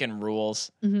just freaking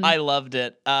rules. Mhm. I loved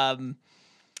it. One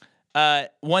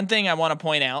thing I want to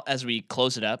point out as we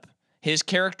close it up, his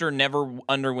character never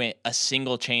underwent a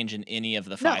single change in any of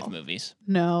the 5 movies.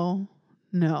 No.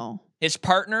 His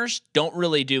partners don't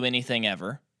really do anything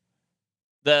ever.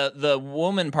 The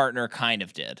woman partner kind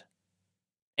of did.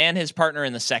 And his partner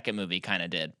in the second movie kind of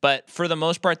did. But for the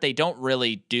most part, they don't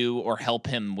really do or help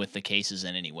him with the cases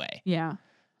in any way. Yeah.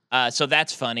 So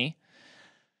that's funny.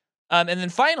 And then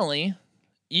finally,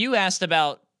 you asked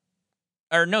about,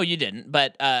 or no, you didn't,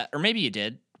 but, or maybe you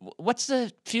did. What's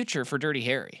the future for Dirty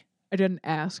Harry? I didn't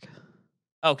ask.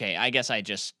 Okay, I guess I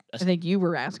think you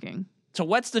were asking. So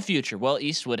what's the future? Well,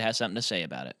 Eastwood has something to say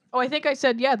about it. Oh, I think I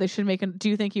said, yeah, they should make do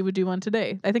you think he would do one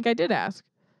today? I think I did ask.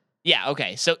 Yeah,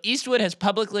 okay. So Eastwood has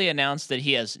publicly announced that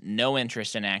he has no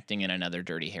interest in acting in another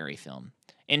Dirty Harry film.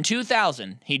 In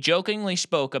 2000, he jokingly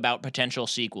spoke about potential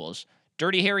sequels.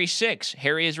 Dirty Harry 6,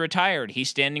 Harry is retired. He's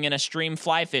standing in a stream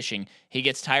fly fishing. He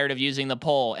gets tired of using the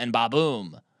pole and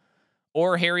ba-boom.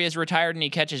 Or Harry is retired and he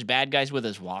catches bad guys with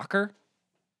his walker.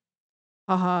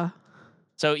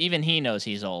 So even he knows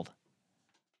he's old.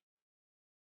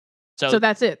 So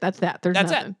that's it. That's that. There's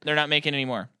nothing. It. They're not making any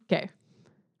more. Okay.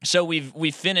 So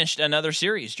we've finished another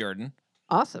series, Jordan.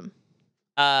 Awesome.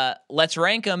 Let's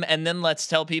rank them and then let's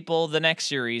tell people the next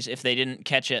series if they didn't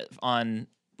catch it on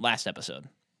last episode.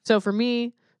 So for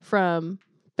me, from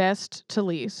best to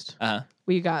least,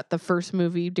 we got the first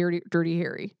movie, Dirty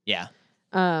Harry. Yeah.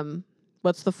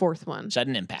 What's the fourth one?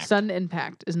 Sudden Impact. Sudden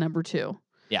Impact is number 2.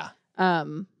 Yeah.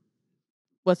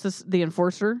 What's this? The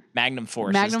Enforcer? Magnum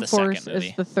Force is the second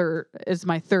movie. Is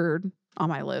my third on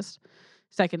my list.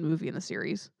 Second movie in the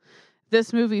series.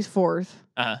 This movie's fourth.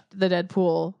 The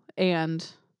Deadpool and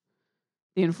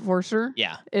the Enforcer.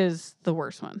 Yeah. Is the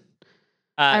worst one.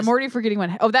 I'm already forgetting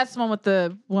one. Oh, that's the one with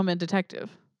the woman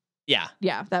detective. Yeah.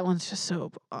 Yeah, that one's just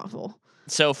so awful.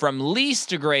 So from least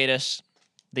to greatest,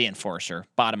 the Enforcer,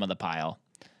 bottom of the pile.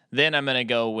 Then I'm going to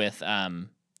go with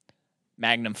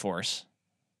Magnum Force.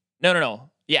 No.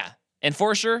 Yeah.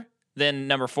 Enforcer, then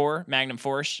number 4, Magnum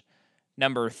Force.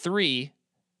 Number 3,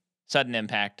 Sudden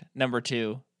Impact. Number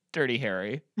 2, Dirty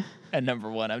Harry. And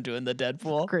number 1, I'm doing the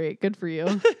Deadpool. Great. Good for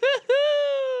you.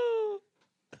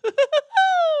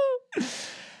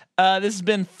 This has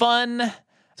been fun.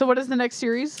 So what is the next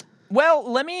series?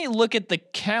 Well, let me look at the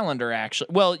calendar, actually.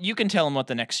 Well, you can tell them what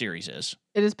the next series is.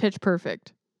 It is Pitch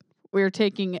Perfect. We are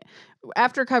taking,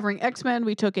 after covering X-Men,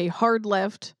 we took a hard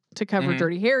left to cover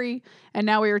Dirty Harry, and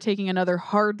now we are taking another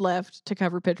hard left to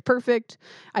cover Pitch Perfect.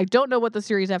 I don't know what the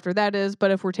series after that is,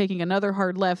 but if we're taking another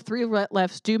hard left, 3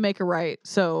 lefts do make a right,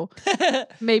 so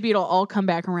maybe it'll all come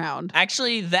back around.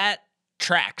 Actually, that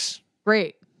tracks.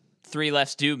 Great. 3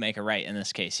 lefts do make a right in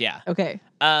this case, yeah. Okay.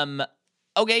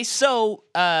 Okay, so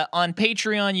on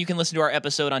Patreon, you can listen to our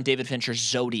episode on David Fincher's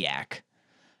Zodiac.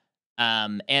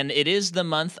 And it is the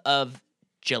month of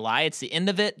July. It's the end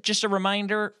of it. Just a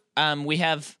reminder, we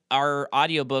have our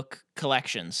audiobook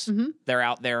collections. They're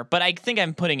out there. But I think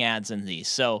I'm putting ads in these,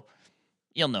 so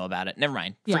you'll know about it. Never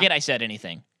mind. Yeah. Forget I said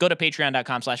anything. Go to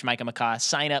patreon.com/Micah McCaw.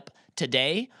 Sign up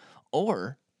today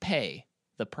or pay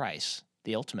the price.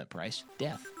 The ultimate price,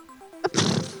 death.